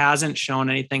performed, hasn't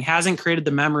shown anything, hasn't created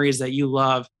the memories that you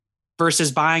love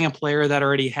versus buying a player that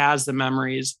already has the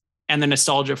memories and the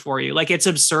nostalgia for you. Like it's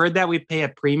absurd that we pay a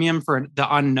premium for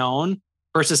the unknown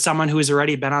versus someone who has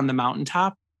already been on the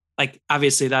mountaintop. Like,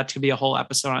 obviously that could be a whole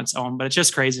episode on its own, but it's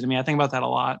just crazy to me. I think about that a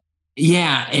lot.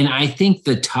 Yeah. And I think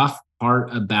the tough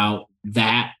part about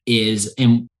that is,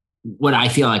 and what I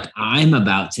feel like I'm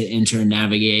about to enter and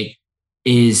navigate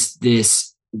is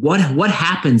this, what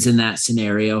happens in that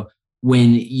scenario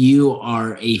when you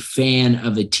are a fan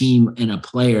of a team and a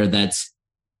player that's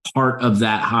part of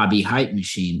that hobby hype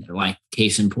machine? Like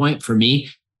case in point for me,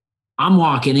 I'm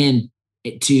walking in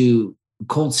to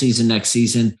Colts season next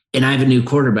season and I have a new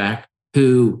quarterback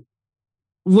who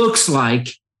looks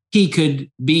like he could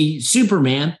be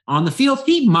Superman on the field.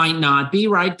 He might not be,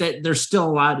 right? That there's still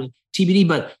a lot of TBD,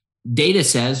 but data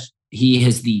says he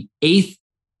has the 8th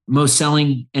most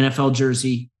selling NFL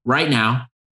jersey right now.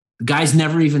 The guy's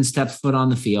never even stepped foot on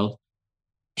the field.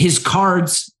 His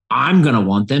cards, I'm going to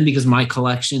want them because my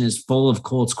collection is full of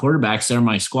Colts quarterbacks. They're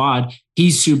my squad.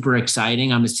 He's super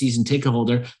exciting. I'm a season ticket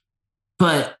holder.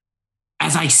 But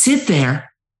as I sit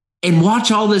there and watch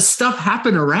all this stuff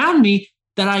happen around me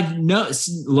that I've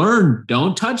learned,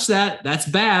 don't touch that. That's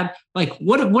bad. Like,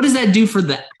 what does that do for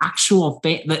the actual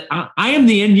fan? I am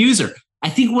the end user. I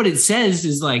think what it says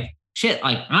is like, shit,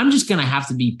 like I'm just going to have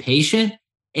to be patient.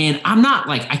 And I'm not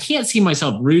like, I can't see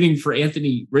myself rooting for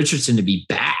Anthony Richardson to be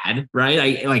bad,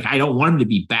 right? I don't want him to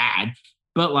be bad,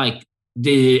 but like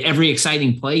every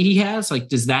exciting play he has, like,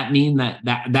 does that mean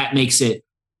that makes it,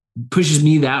 pushes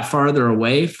me that farther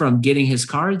away from getting his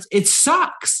cards? It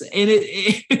sucks.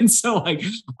 And so like,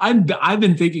 I've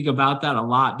been thinking about that a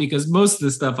lot because most of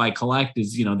the stuff I collect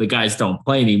is, the guys don't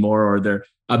play anymore or they're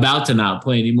about to not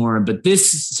play anymore. But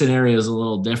this scenario is a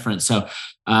little different. So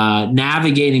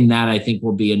navigating that, I think,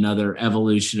 will be another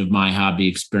evolution of my hobby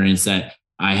experience that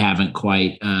I haven't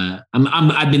quite,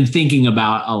 I've been thinking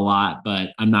about a lot, but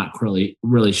I'm not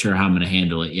really sure how I'm going to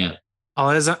handle it yet. All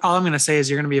I'm going to say is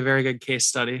you're going to be a very good case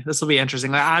study. This will be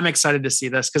interesting. Like, I'm excited to see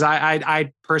this because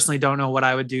I personally don't know what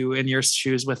I would do in your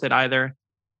shoes with it either.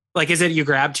 Like, is it you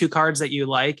grab 2 cards that you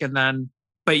like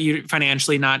but you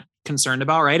financially not concerned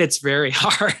about, right? It's very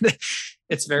hard.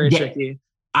 It's very tricky.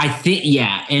 I think,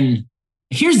 yeah. And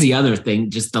here's the other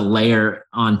thing, just the layer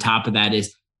on top of that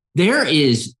is there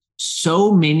is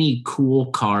so many cool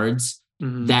cards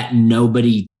that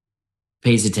nobody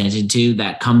pays attention to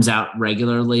that comes out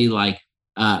regularly, like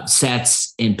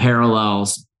sets and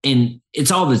parallels. And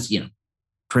it's all this,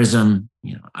 prism,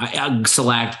 I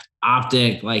select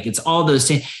optic, like it's all those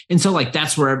things. And so like,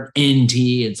 that's where NT,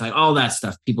 it's like all that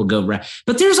stuff people go,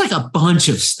 but there's like a bunch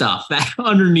of stuff that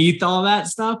underneath all that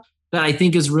stuff that I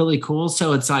think is really cool.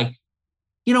 So it's like,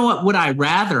 you know what, would I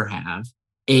rather have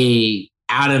a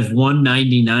out of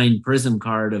 199 prism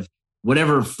card of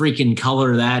whatever freaking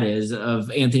color that is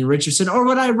of Anthony Richardson, or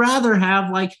would I rather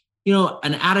have like,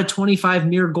 an out of 25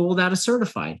 mirror gold out of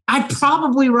certified? I'd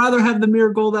probably rather have the mirror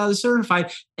gold out of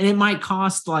certified, and it might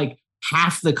cost like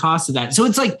half the cost of that. So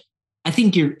it's like, I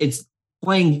think it's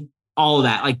playing all of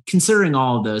that, like considering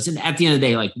all of those. And at the end of the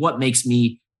day, like what makes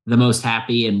me the most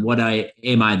happy and what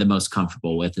am I the most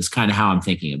comfortable with is kind of how I'm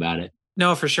thinking about it.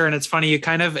 No, for sure. And it's funny.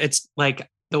 It's like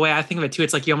the way I think of it too.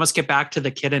 It's like you almost get back to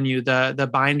the kid in you, the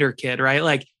binder kid, right?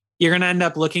 Like you're going to end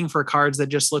up looking for cards that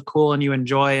just look cool and you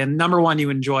enjoy. And number one,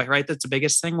 you enjoy, right? That's the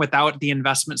biggest thing without the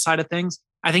investment side of things.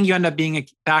 I think you end up being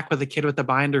back with a kid with a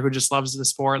binder who just loves the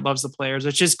sport, loves the players,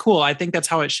 which is cool. I think that's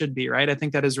how it should be, right? I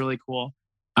think that is really cool.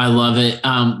 I love it.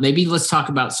 Maybe let's talk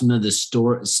about some of the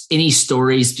stories, any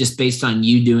stories just based on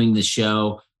you doing the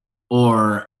show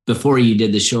or before you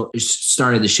did the show,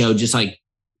 started the show, just like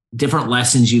different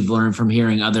lessons you've learned from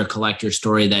hearing other collector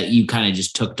story that you kind of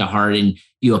just took to heart and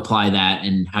you apply that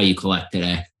in how you collect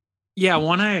today. Yeah.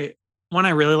 One I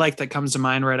really like that comes to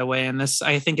mind right away. And this,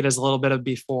 I think it is a little bit of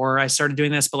before I started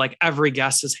doing this, but like every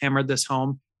guest has hammered this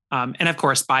home. And of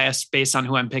course, biased based on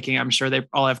who I'm picking. I'm sure they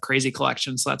all have crazy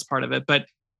collections. So that's part of it, but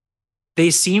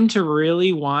they seem to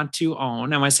really want to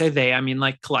own. And when I say they, I mean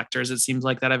like collectors, it seems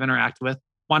like that I've interacted with,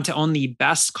 want to own the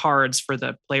best cards for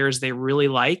the players they really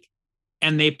like.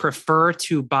 And they prefer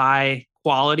to buy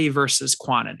quality versus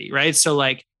quantity, right? So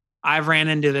like I've ran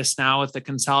into this now with the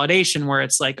consolidation where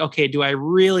it's like, okay, do I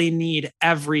really need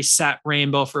every set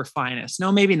rainbow for finest?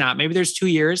 No, maybe not. Maybe there's 2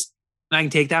 years and I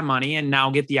can take that money and now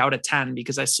get the out of 10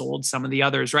 because I sold some of the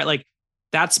others, right? Like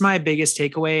that's my biggest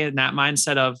takeaway in that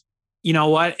mindset of, you know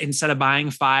what, instead of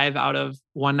buying 5 out of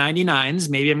 199s,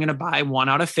 maybe I'm going to buy 1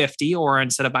 out of 50, or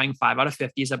instead of buying 5 out of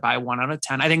 50s, I buy 1 out of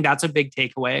 10. I think that's a big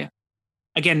takeaway.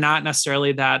 Again, not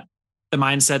necessarily that the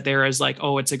mindset there is like,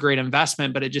 oh, it's a great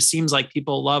investment, but it just seems like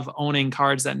people love owning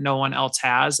cards that no one else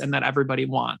has and that everybody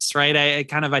wants, right? I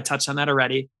touched on that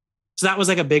already. So that was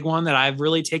like a big one that I've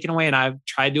really taken away and I've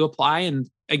tried to apply. And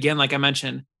again, like I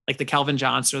mentioned, like the Calvin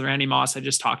Johnson or the Randy Moss I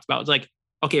just talked about, it's like,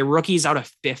 okay, rookies out of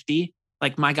 50.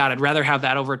 Like, my God, I'd rather have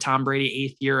that over Tom Brady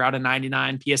 8th year out of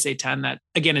 99 PSA 10 that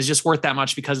again is just worth that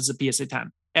much because it's a PSA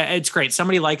 10. It's great.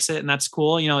 Somebody likes it and that's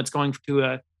cool. It's going to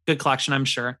a good collection, I'm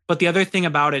sure. But the other thing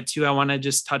about it too, I want to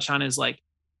just touch on is like,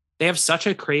 they have such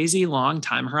a crazy long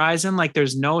time horizon. Like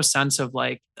there's no sense of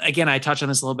like, again, I touched on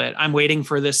this a little bit. I'm waiting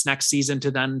for this next season to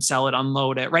then sell it,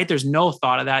 unload it, right? There's no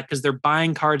thought of that because they're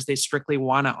buying cards they strictly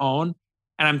want to own.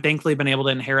 And I'm thankfully been able to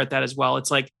inherit that as well.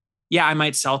 It's like, yeah, I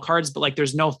might sell cards, but like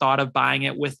there's no thought of buying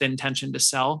it with the intention to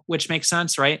sell, which makes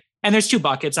sense, right? And there's two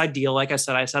buckets. I deal, like I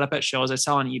said, I set up at shows, I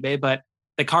sell on eBay, but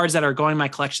the cards that are going in my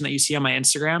collection that you see on my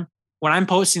Instagram, when I'm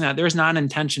posting that, there's not an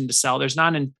intention to sell. There's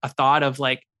not a thought of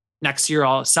like next year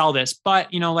I'll sell this,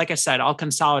 but like I said, I'll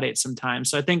consolidate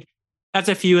sometimes. So I think that's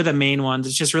a few of the main ones.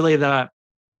 It's just really the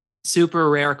super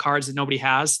rare cards that nobody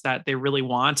has that they really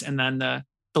want. And then the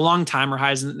long timer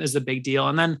highs is the big deal.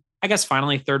 And then I guess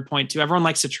finally, third point too, everyone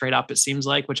likes to trade up, it seems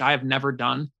like, which I have never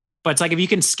done. But it's like if you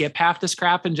can skip half this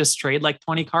crap and just trade like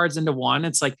 20 cards into one,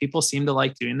 it's like people seem to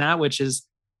like doing that, which is,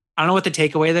 I don't know what the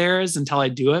takeaway there is until I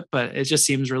do it, but it just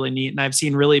seems really neat. And I've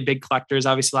seen really big collectors.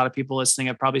 Obviously, a lot of people listening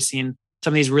have probably seen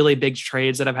some of these really big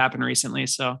trades that have happened recently.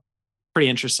 So pretty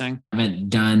interesting. I haven't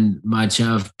done much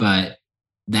of, but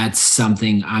that's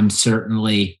something I'm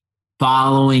certainly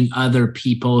following other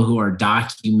people who are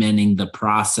documenting the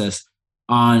process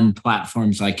on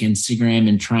platforms like Instagram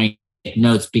and trying to get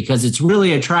notes, because it's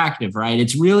really attractive, right?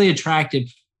 It's really attractive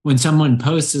when someone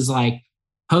posts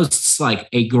like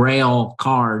a grail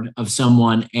card of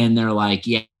someone and they're like,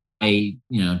 yeah, I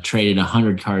traded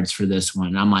 100 cards for this one.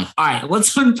 And I'm like, all right,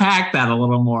 let's unpack that a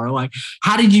little more. Like,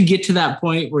 how did you get to that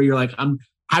point where you're like,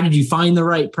 how did you find the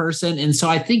right person? And so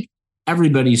I think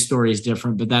everybody's story is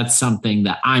different, but that's something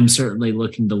that I'm certainly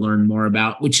looking to learn more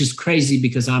about, which is crazy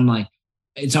because I'm like,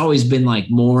 it's always been like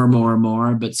more,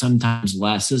 but sometimes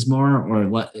less is more,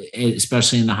 or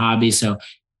especially in the hobby. So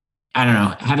I don't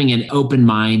know, having an open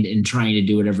mind and trying to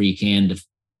do whatever you can to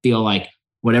feel like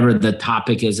whatever the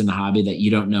topic is in the hobby that you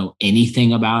don't know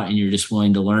anything about and you're just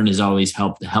willing to learn has always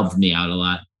helped me out a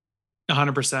lot.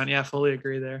 100%. Yeah, fully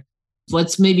agree there.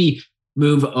 Let's maybe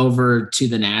move over to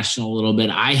the national a little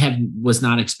bit. Was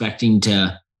not expecting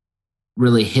to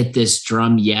really hit this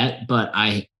drum yet, but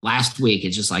last week it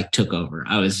just like took over.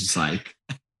 I was just like,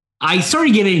 I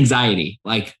started getting anxiety.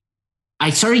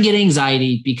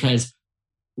 Because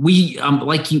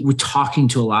we're talking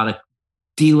to a lot of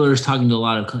dealers,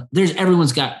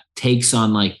 everyone's got takes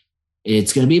on like,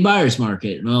 it's going to be a buyer's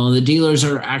market. Well, the dealers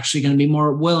are actually going to be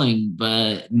more willing,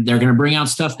 but they're going to bring out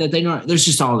stuff that they know. There's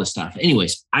just all this stuff.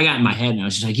 Anyways, I got in my head and I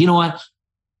was just like, you know what?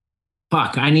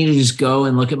 Fuck, I need to just go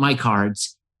and look at my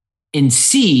cards and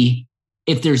see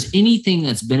if there's anything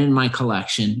that's been in my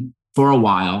collection for a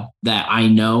while that I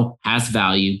know has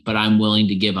value, but I'm willing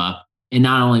to give up. And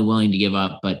not only willing to give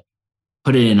up, but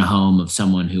put it in a home of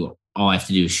someone who all I have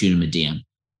to do is shoot him a DM.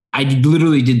 I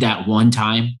literally did that one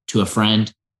time to a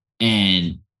friend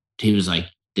and he was like,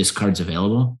 this card's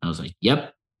available. I was like,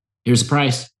 yep, here's the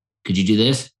price. Could you do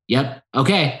this? Yep.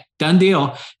 Okay, done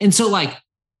deal. And so like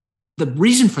the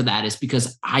reason for that is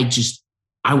because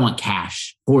I want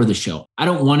cash for the show. I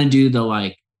don't want to do the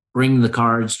like bring the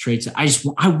cards, trades.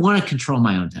 I want to control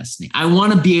my own destiny. I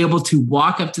want to be able to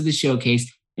walk up to the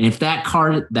showcase. And if that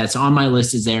card that's on my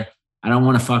list is there, I don't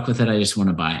want to fuck with it. I just want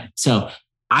to buy it. So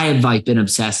I have like been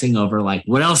obsessing over like,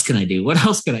 what else can I do? What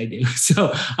else can I do?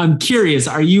 So I'm curious,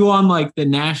 are you on like the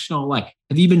national, like,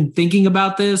 have you been thinking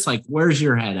about this? Like, where's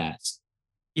your head at?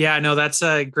 Yeah, no, that's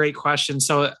a great question.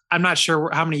 So I'm not sure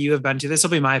how many you have been to. This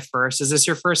will be my first. Is this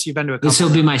your first? You've been to a couple? This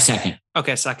will be my second.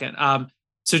 Okay, second.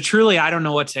 So truly, I don't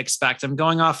know what to expect. I'm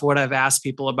going off what I've asked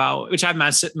people about, which I've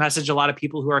messaged a lot of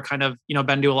people who are kind of,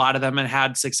 been to a lot of them and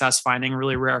had success finding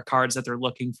really rare cards that they're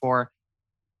looking for.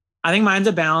 I think mine's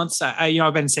a balance.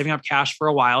 I've been saving up cash for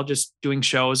a while, just doing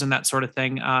shows and that sort of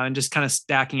thing, and just kind of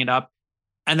stacking it up.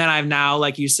 And then I've now,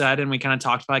 like you said, and we kind of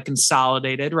talked about,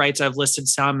 consolidated, right? So I've listed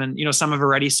some and, some have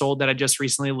already sold that I just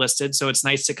recently listed. So it's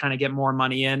nice to kind of get more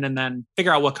money in and then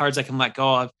figure out what cards I can let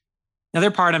go of.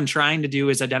 Another part I'm trying to do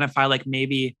is identify like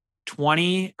maybe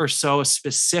 20 or so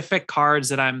specific cards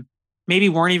that I'm maybe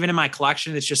weren't even in my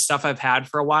collection. It's just stuff I've had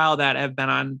for a while that have been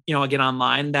on, again,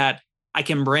 online that I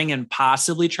can bring and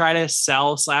possibly try to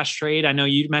sell / trade. I know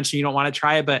you mentioned you don't want to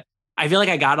try it, but I feel like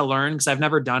I got to learn because I've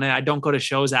never done it. I don't go to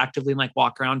shows actively and like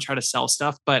walk around and try to sell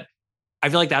stuff, but I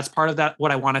feel like that's part of that,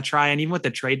 what I want to try. And even with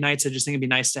the trade nights, I just think it'd be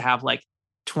nice to have like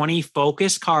 20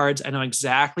 focused cards. I know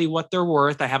exactly what they're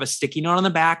worth. I have a sticky note on the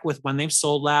back with when they've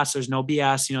sold last. There's no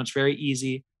BS, it's very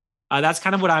easy. That's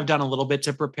kind of what I've done a little bit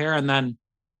to prepare. And then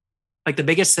like the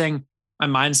biggest thing, my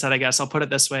mindset, I guess I'll put it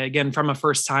this way, again, from a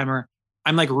first timer,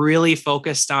 I'm like really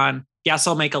focused on, yes,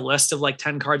 I'll make a list of like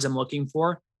 10 cards I'm looking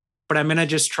for, but I'm going to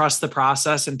just trust the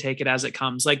process and take it as it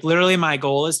comes. Like literally my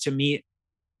goal is to meet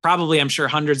probably, I'm sure,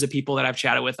 hundreds of people that I've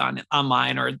chatted with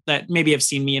online or that maybe have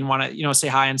seen me and want to, say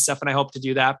hi and stuff. And I hope to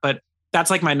do that. But that's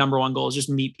like my number one goal is just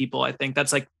meet people. I think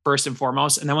that's like first and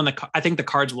foremost. And then I think the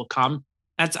cards will come.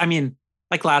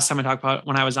 like last time I talked about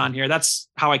when I was on here, that's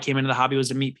how I came into the hobby, was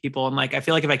to meet people. And like, I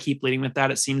feel like if I keep leading with that,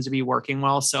 it seems to be working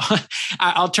well. So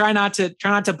I'll try not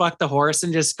to buck the horse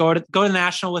and just go to the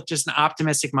national with just an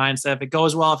optimistic mindset. If it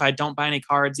goes well, if I don't buy any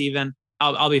cards, even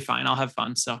I'll be fine. I'll have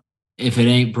fun. So if it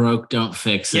ain't broke, don't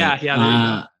fix it. Yeah. There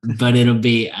you go. But it'll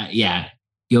be,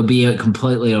 you'll be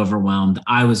completely overwhelmed.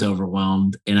 I was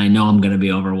overwhelmed, and I know I'm going to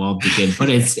be overwhelmed again, but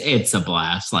it's a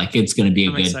blast. Like, it's going to be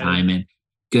a good time and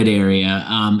good area.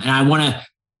 And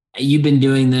you've been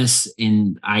doing this,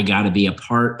 and I got to be a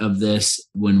part of this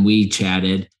when we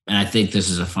chatted. And I think this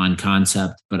is a fun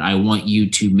concept, but I want you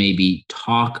to maybe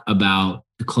to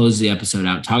close the episode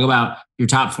out, talk about your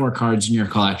top 4 cards in your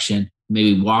collection,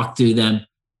 maybe walk through them,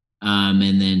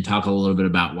 and then talk a little bit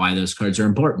about why those cards are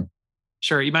important.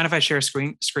 Sure. You mind if I share a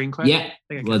screen quick? Yeah,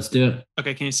 let's do it.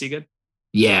 Okay. Can you see good?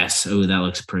 Yes. Oh, that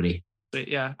looks pretty.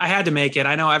 Yeah. I had to make it.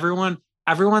 I know everyone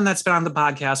that's been on the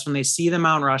podcast, when they see the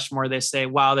Mount Rushmore, they say,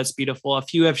 wow, that's beautiful. A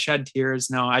few have shed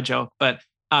tears. No, I joke, but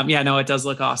it does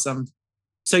look awesome.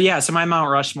 So my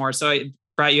Mount Rushmore. So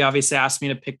Brett, you obviously asked me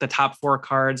to pick the top 4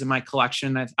 cards in my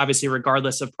collection. Obviously,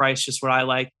 regardless of price, just what I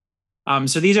like.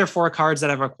 So these are 4 cards that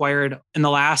I've acquired in the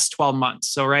last 12 months.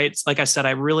 So, right, like I said,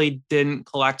 I really didn't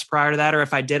collect prior to that. Or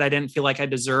if I did, I didn't feel like I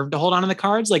deserved to hold on to the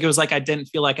cards. Like, it was like I didn't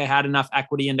feel like I had enough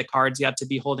equity into cards yet to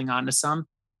be holding on to some.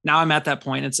 Now I'm at that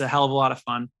point. It's a hell of a lot of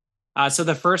fun. So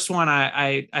the first one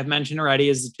I've mentioned already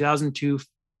is the 2002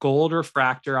 Gold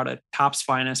Refractor out of Topps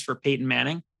Finest for Peyton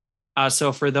Manning.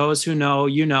 So for those who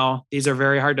know, these are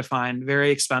very hard to find,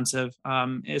 very expensive,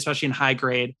 especially in high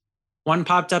grade. One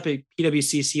popped up at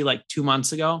PWCC like 2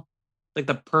 months ago, like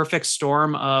the perfect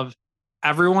storm of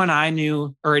everyone I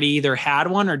knew already either had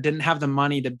one or didn't have the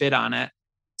money to bid on it.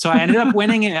 So I ended up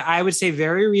winning it, I would say,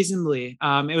 very reasonably.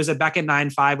 It was a Beckett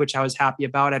 9.5, which I was happy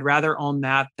about. I'd rather own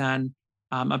that than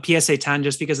a PSA 10,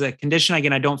 just because of the condition.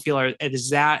 Again, I don't feel it is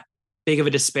that big of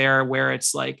a despair where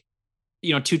it's like,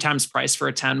 2 times price for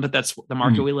a 10, but that's the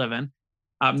market we live in.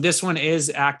 This one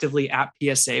is actively at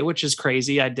PSA, which is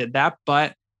crazy. I did that,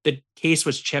 but the case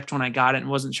was chipped when I got it and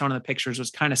wasn't shown in the pictures,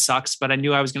 which kind of sucks, but I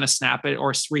knew I was going to snap it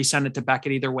or resend it to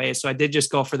Beckett either way. So I did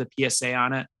just go for the PSA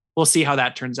on it. We'll see how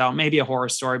that turns out. Maybe a horror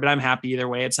story, but I'm happy either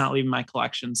way. It's not leaving my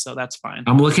collection, so that's fine.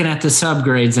 I'm looking at the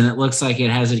subgrades, and it looks like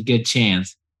it has a good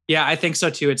chance. Yeah, I think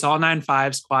so too. It's all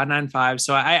 9.5s, quad 9.5.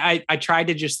 So I tried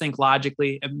to just think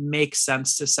logically. It makes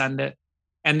sense to send it.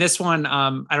 And this one,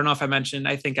 I don't know if I mentioned,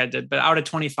 I think I did, but out of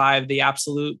 25, the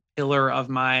absolute pillar of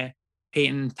my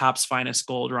Peyton Topps Finest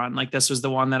Gold run. Like, this was the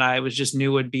one that I just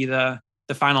knew would be the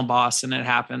final boss, and it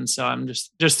happened. So I'm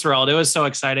just thrilled. It was so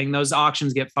exciting. Those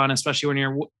auctions get fun, especially when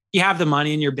you have the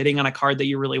money and you're bidding on a card that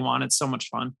you really want. It's so much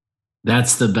fun.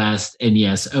 That's the best. And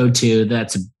yes, 02,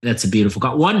 that's a beautiful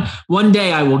card. One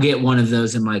day I will get one of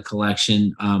those in my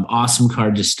collection. Awesome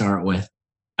card to start with.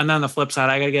 And then on the flip side,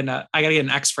 I gotta get an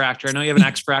X Fractor. I know you have an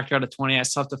X Fractor out of 20. I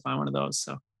still have to find one of those.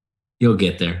 So you'll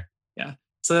get there. Yeah.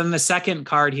 So then the second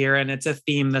card here, and it's a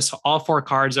theme. All 4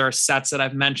 cards are sets that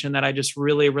I've mentioned that I just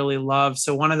really, really love.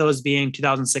 So one of those being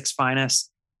 2006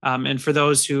 Finest. And for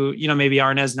those who, maybe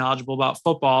aren't as knowledgeable about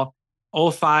football,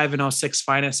 05 and 06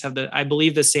 Finest have I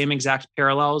believe the same exact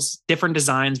parallels, different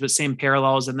designs, but same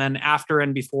parallels. And then after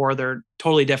and before, they're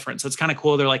totally different. So it's kind of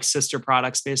cool. They're like sister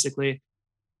products, basically.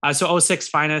 So 06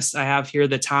 Finest, I have here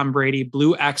the Tom Brady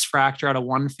Blue X Fractor out of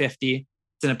 150.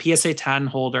 It's in a PSA 10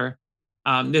 holder.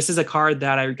 This is a card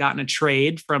that I got in a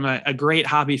trade from a great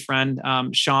hobby friend,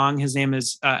 Shong. His name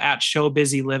is at Show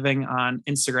Busy Living on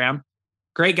Instagram.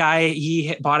 Great guy.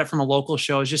 He bought it from a local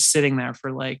show. It was just sitting there for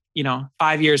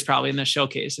 5 years probably in the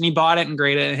showcase. And he bought it and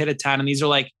graded it and hit a 10. And these are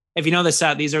like, if you know the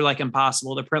set, these are like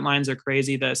impossible. The print lines are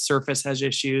crazy. The surface has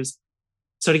issues.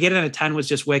 So to get it in a 10 was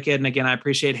just wicked. And again, I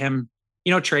appreciate him,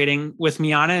 trading with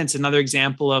me on it. It's another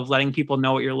example of letting people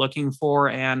know what you're looking for.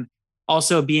 And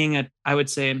also being I would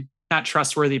say, not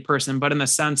trustworthy person, but in the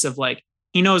sense of like,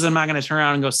 he knows I'm not going to turn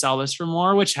around and go sell this for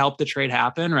more, which helped the trade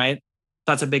happen. Right.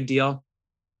 That's a big deal.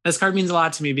 This card means a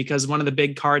lot to me because one of the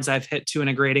big cards I've hit to in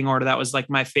a grading order that was like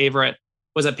my favorite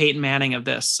was a Peyton Manning of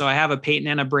this. So I have a Peyton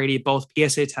and a Brady, both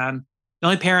PSA 10. The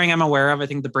only pairing I'm aware of, I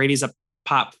think the Brady's a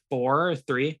pop 4 or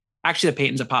 3. Actually, the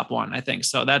Peyton's a pop 1, I think.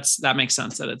 So that makes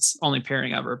sense that it's only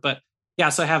pairing ever. But yeah,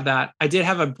 so I have that. I did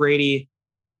have a Brady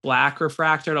Black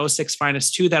Refractor at 06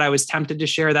 Finest 2 that I was tempted to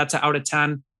share. That's out of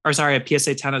 10, or sorry, a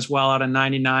PSA 10 as well out of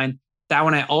 99. That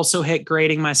one I also hit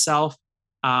grading myself.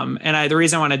 The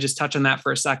reason I want to just touch on that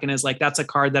for a second is like, that's a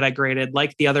card that I graded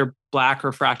like the other Black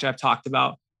Refractor I've talked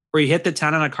about, where you hit the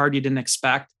 10 on a card you didn't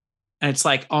expect. And it's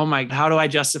like, oh my, how do I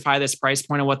justify this price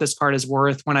point of what this card is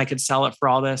worth when I could sell it for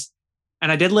all this?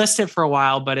 And I did list it for a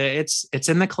while, but it's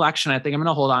in the collection. I think I'm going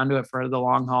to hold on to it for the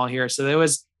long haul here. So it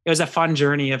was a fun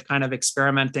journey of kind of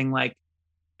experimenting. Like,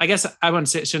 I guess I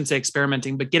shouldn't say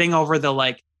experimenting, but getting over the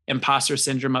like imposter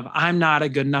syndrome of I'm not a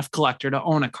good enough collector to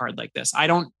own a card like this. I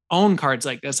don't own cards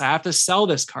like this. I have to sell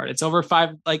this card. It's over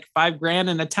 $5,000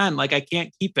 and a 10. Like I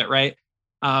can't keep it. Right.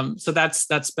 So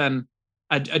that's been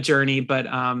a journey, but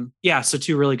yeah, so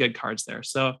 2 really good cards there.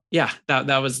 So yeah,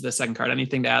 that was the second card.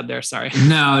 Anything to add there? Sorry.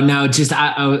 No, just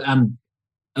I'm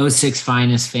 06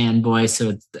 Finest fanboy, so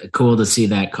it's cool to see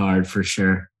that card for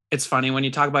sure. It's funny when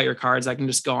you talk about your cards, I can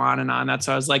just go on and on. That's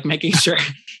why I was like making sure.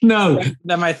 No.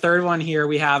 Then my third one here,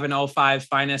 we have an 05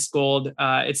 Finest Gold.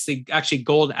 It's the actually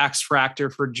Gold X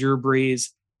Fractor for Drew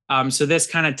Brees. So this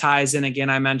kind of ties in again,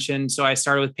 I mentioned. So I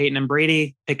started with Peyton and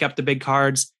Brady, pick up the big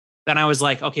cards. Then I was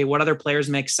like, okay, what other players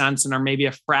make sense and are maybe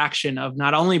a fraction of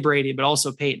not only Brady, but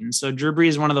also Peyton. So Drew Brees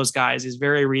is one of those guys. He's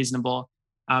very reasonable.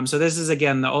 So this is,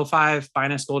 again, the 05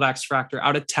 Finest Gold X Fractor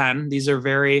out of 10. These are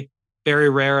very, very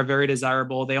rare, very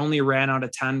desirable. They only ran out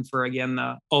of 10 for, again,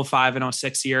 the 05 and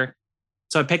 06 year.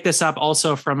 So I picked this up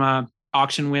also from a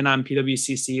auction win on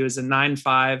PWCC. It was a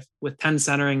 9.5 with 10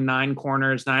 centering, 9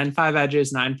 corners, 9.5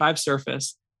 edges, 9.5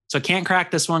 surface. So I can't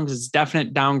crack this one because it's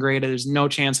definite downgrade. There's no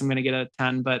chance I'm going to get a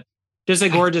 10, but just a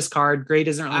gorgeous card. Grade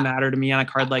doesn't really matter to me on a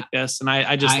card like this. And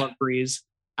I just love Breeze.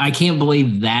 I can't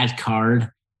believe that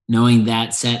card, knowing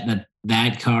that set,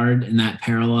 that card and that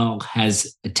parallel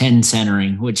has a 10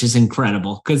 centering, which is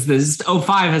incredible because this 05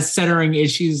 has centering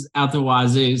issues out the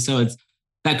wazoo. So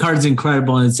that card's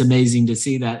incredible. And it's amazing to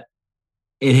see that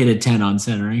it hit a 10 on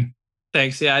centering.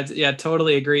 Thanks. Yeah,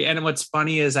 totally agree. And what's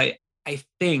funny is I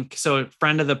think, so a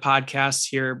friend of the podcast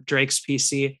here, Drake's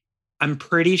PC, I'm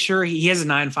pretty sure he has a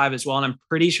 9.5 as well. And I'm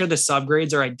pretty sure the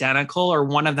subgrades are identical or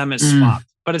one of them is swapped,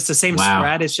 but it's the same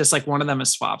spread. It's just like one of them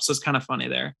is swapped. So it's kind of funny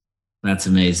there. That's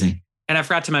amazing. And I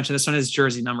forgot to mention this one is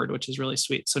jersey numbered, which is really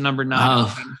sweet. So number 9.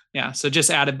 Oh. Yeah. So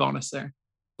just added bonus there.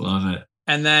 Love it.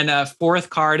 And then fourth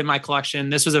card in my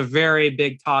collection. This was a very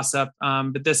big toss up.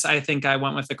 But this, I think I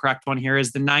went with the correct one here,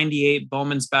 is the 98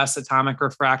 Bowman's Best Atomic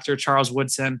Refractor, Charles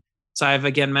Woodson. So I've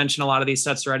again mentioned a lot of these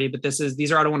sets already, but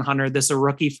these are out of 100. This is a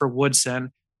rookie for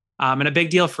Woodson. And a big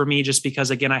deal for me just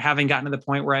because, again, I haven't gotten to the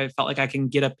point where I felt like I can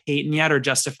get a Peyton yet or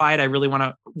justify it. I really want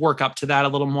to work up to that a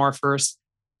little more first.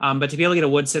 But to be able to get a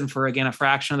Woodson for, again, a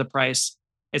fraction of the price,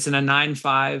 it's in a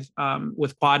 9.5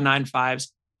 with quad 9.5s,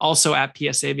 also at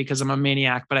PSA because I'm a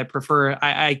maniac, but I prefer,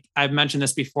 I've mentioned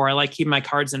this before. I like keeping my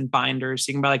cards in binders.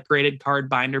 You can buy like graded card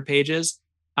binder pages.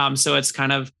 So it's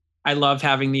kind of, I love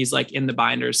having these like in the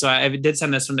binders. So I did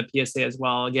send this one to PSA as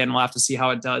well. Again, we'll have to see how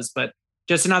it does, but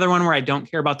just another one where I don't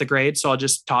care about the grade. So I'll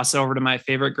just toss it over to my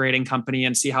favorite grading company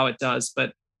and see how it does.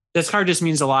 But this card just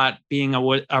means a lot being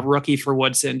a rookie for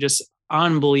Woodson, just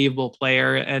unbelievable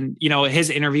player. And, you know, his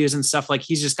interviews and stuff, like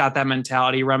he's just got that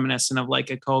mentality reminiscent of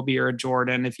like a Kobe or a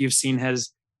Jordan. If you've seen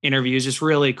his interviews, just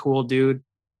really cool dude.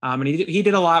 And he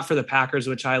did a lot for the Packers,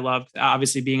 which I loved,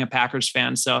 obviously being a Packers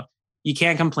fan. So you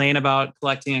can't complain about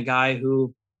collecting a guy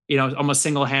who, you know, almost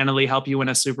single-handedly helped you win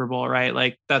a Super Bowl, right?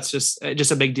 Like that's just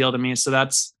a big deal to me. So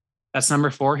that's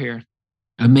number 4 here.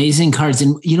 Amazing cards.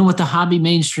 And you know what the hobby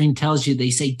mainstream tells you? They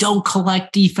say, don't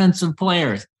collect defensive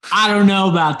players. I don't know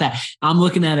about that. I'm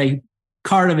looking at a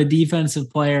card of a defensive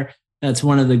player that's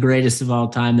one of the greatest of all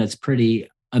time. That's pretty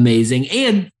amazing.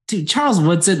 And dude, Charles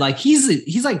Woodson, like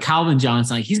he's like Calvin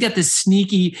Johnson. Like he's got this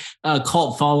sneaky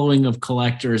cult following of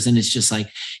collectors. And it's just like,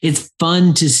 it's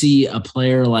fun to see a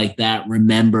player like that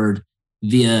remembered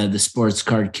via the sports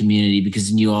card community, because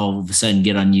then you all of a sudden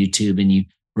get on YouTube and you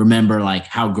remember like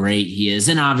how great he is.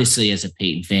 And obviously as a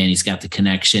Peyton fan, he's got the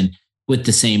connection with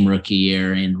the same rookie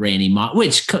year and Randy Moss,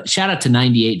 which shout out to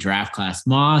 98 draft class,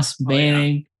 Moss,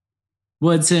 Banning,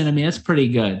 Woodson. I mean, that's pretty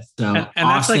good. So, and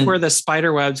that's like where the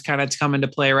spider webs kind of come into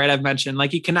play, right? I've mentioned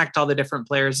like you connect all the different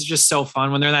players. It's just so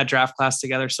fun when they're in that draft class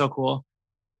together. So cool.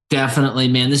 Definitely,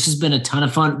 man. This has been a ton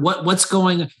of fun. What's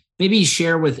going, maybe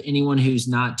share with anyone who's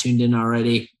not tuned in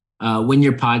already, when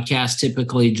your podcast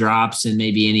typically drops and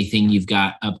maybe anything you've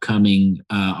got upcoming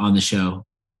on the show.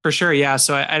 For sure. Yeah.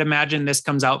 So I'd imagine this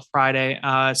comes out Friday.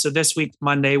 So this week,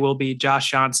 Monday will be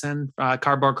Josh Johnson,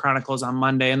 Cardboard Chronicles on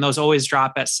Monday. And those always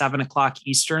drop at 7:00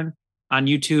 Eastern on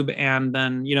YouTube. And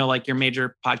then, you know, like your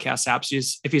major podcast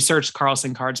apps, if you search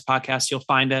Carlson Cards Podcast, you'll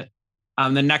find it.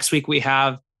 The next week we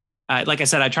have, like I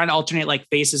said, I try to alternate like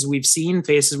faces we've seen,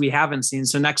 faces we haven't seen.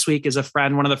 So next week is a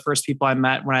friend, one of the first people I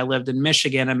met when I lived in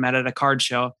Michigan and met at a card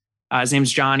show. His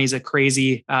name's John. He's a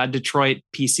crazy Detroit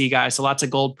PC guy. So lots of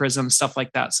gold prism, stuff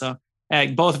like that. So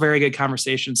both very good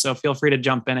conversations. So feel free to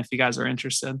jump in if you guys are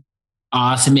interested.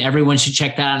 Awesome. Everyone should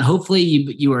check that out. And hopefully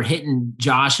you were hitting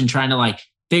Josh and trying to like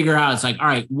figure out, it's like, all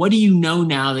right, what do you know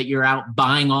now that you're out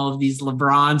buying all of these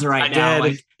LeBrons right now? Did.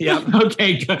 Like, yeah.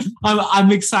 Okay, good.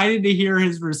 I'm excited to hear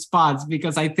his response,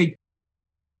 because I think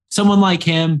someone like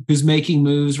him who's making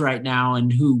moves right now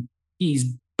and who he's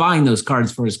buying those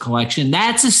cards for his collection,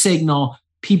 that's a signal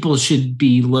people should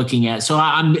be looking at. So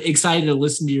I'm excited to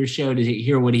listen to your show to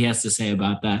hear what he has to say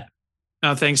about that.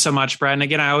 No, thanks so much, Brett. And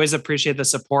again, I always appreciate the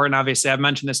support. And obviously I've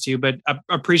mentioned this to you, but I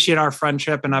appreciate our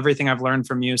friendship and everything I've learned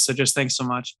from you. So just thanks so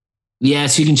much.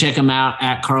 Yes, you can check him out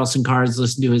at Carlson Cards.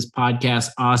 Listen to his podcast.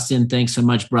 Austin, thanks so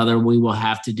much, brother. We will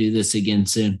have to do this again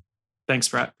soon. Thanks,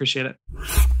 Brett. Appreciate it.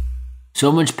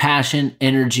 So much passion,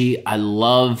 energy. I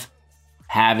love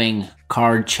having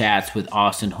card chats with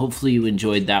Austin. Hopefully you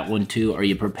enjoyed that one too. Are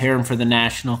you preparing for the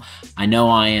National? I know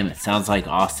I am. It sounds like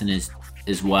Austin is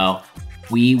as well.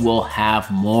 We will have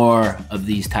more of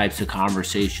these types of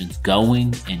conversations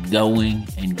going and going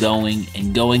and going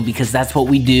and going, because that's what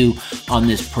we do on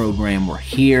this program. We're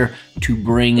here to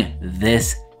bring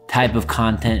this type of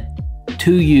content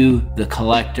to you, the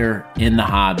collector in the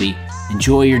hobby.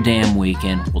 Enjoy your damn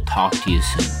weekend. We'll talk to you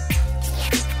soon.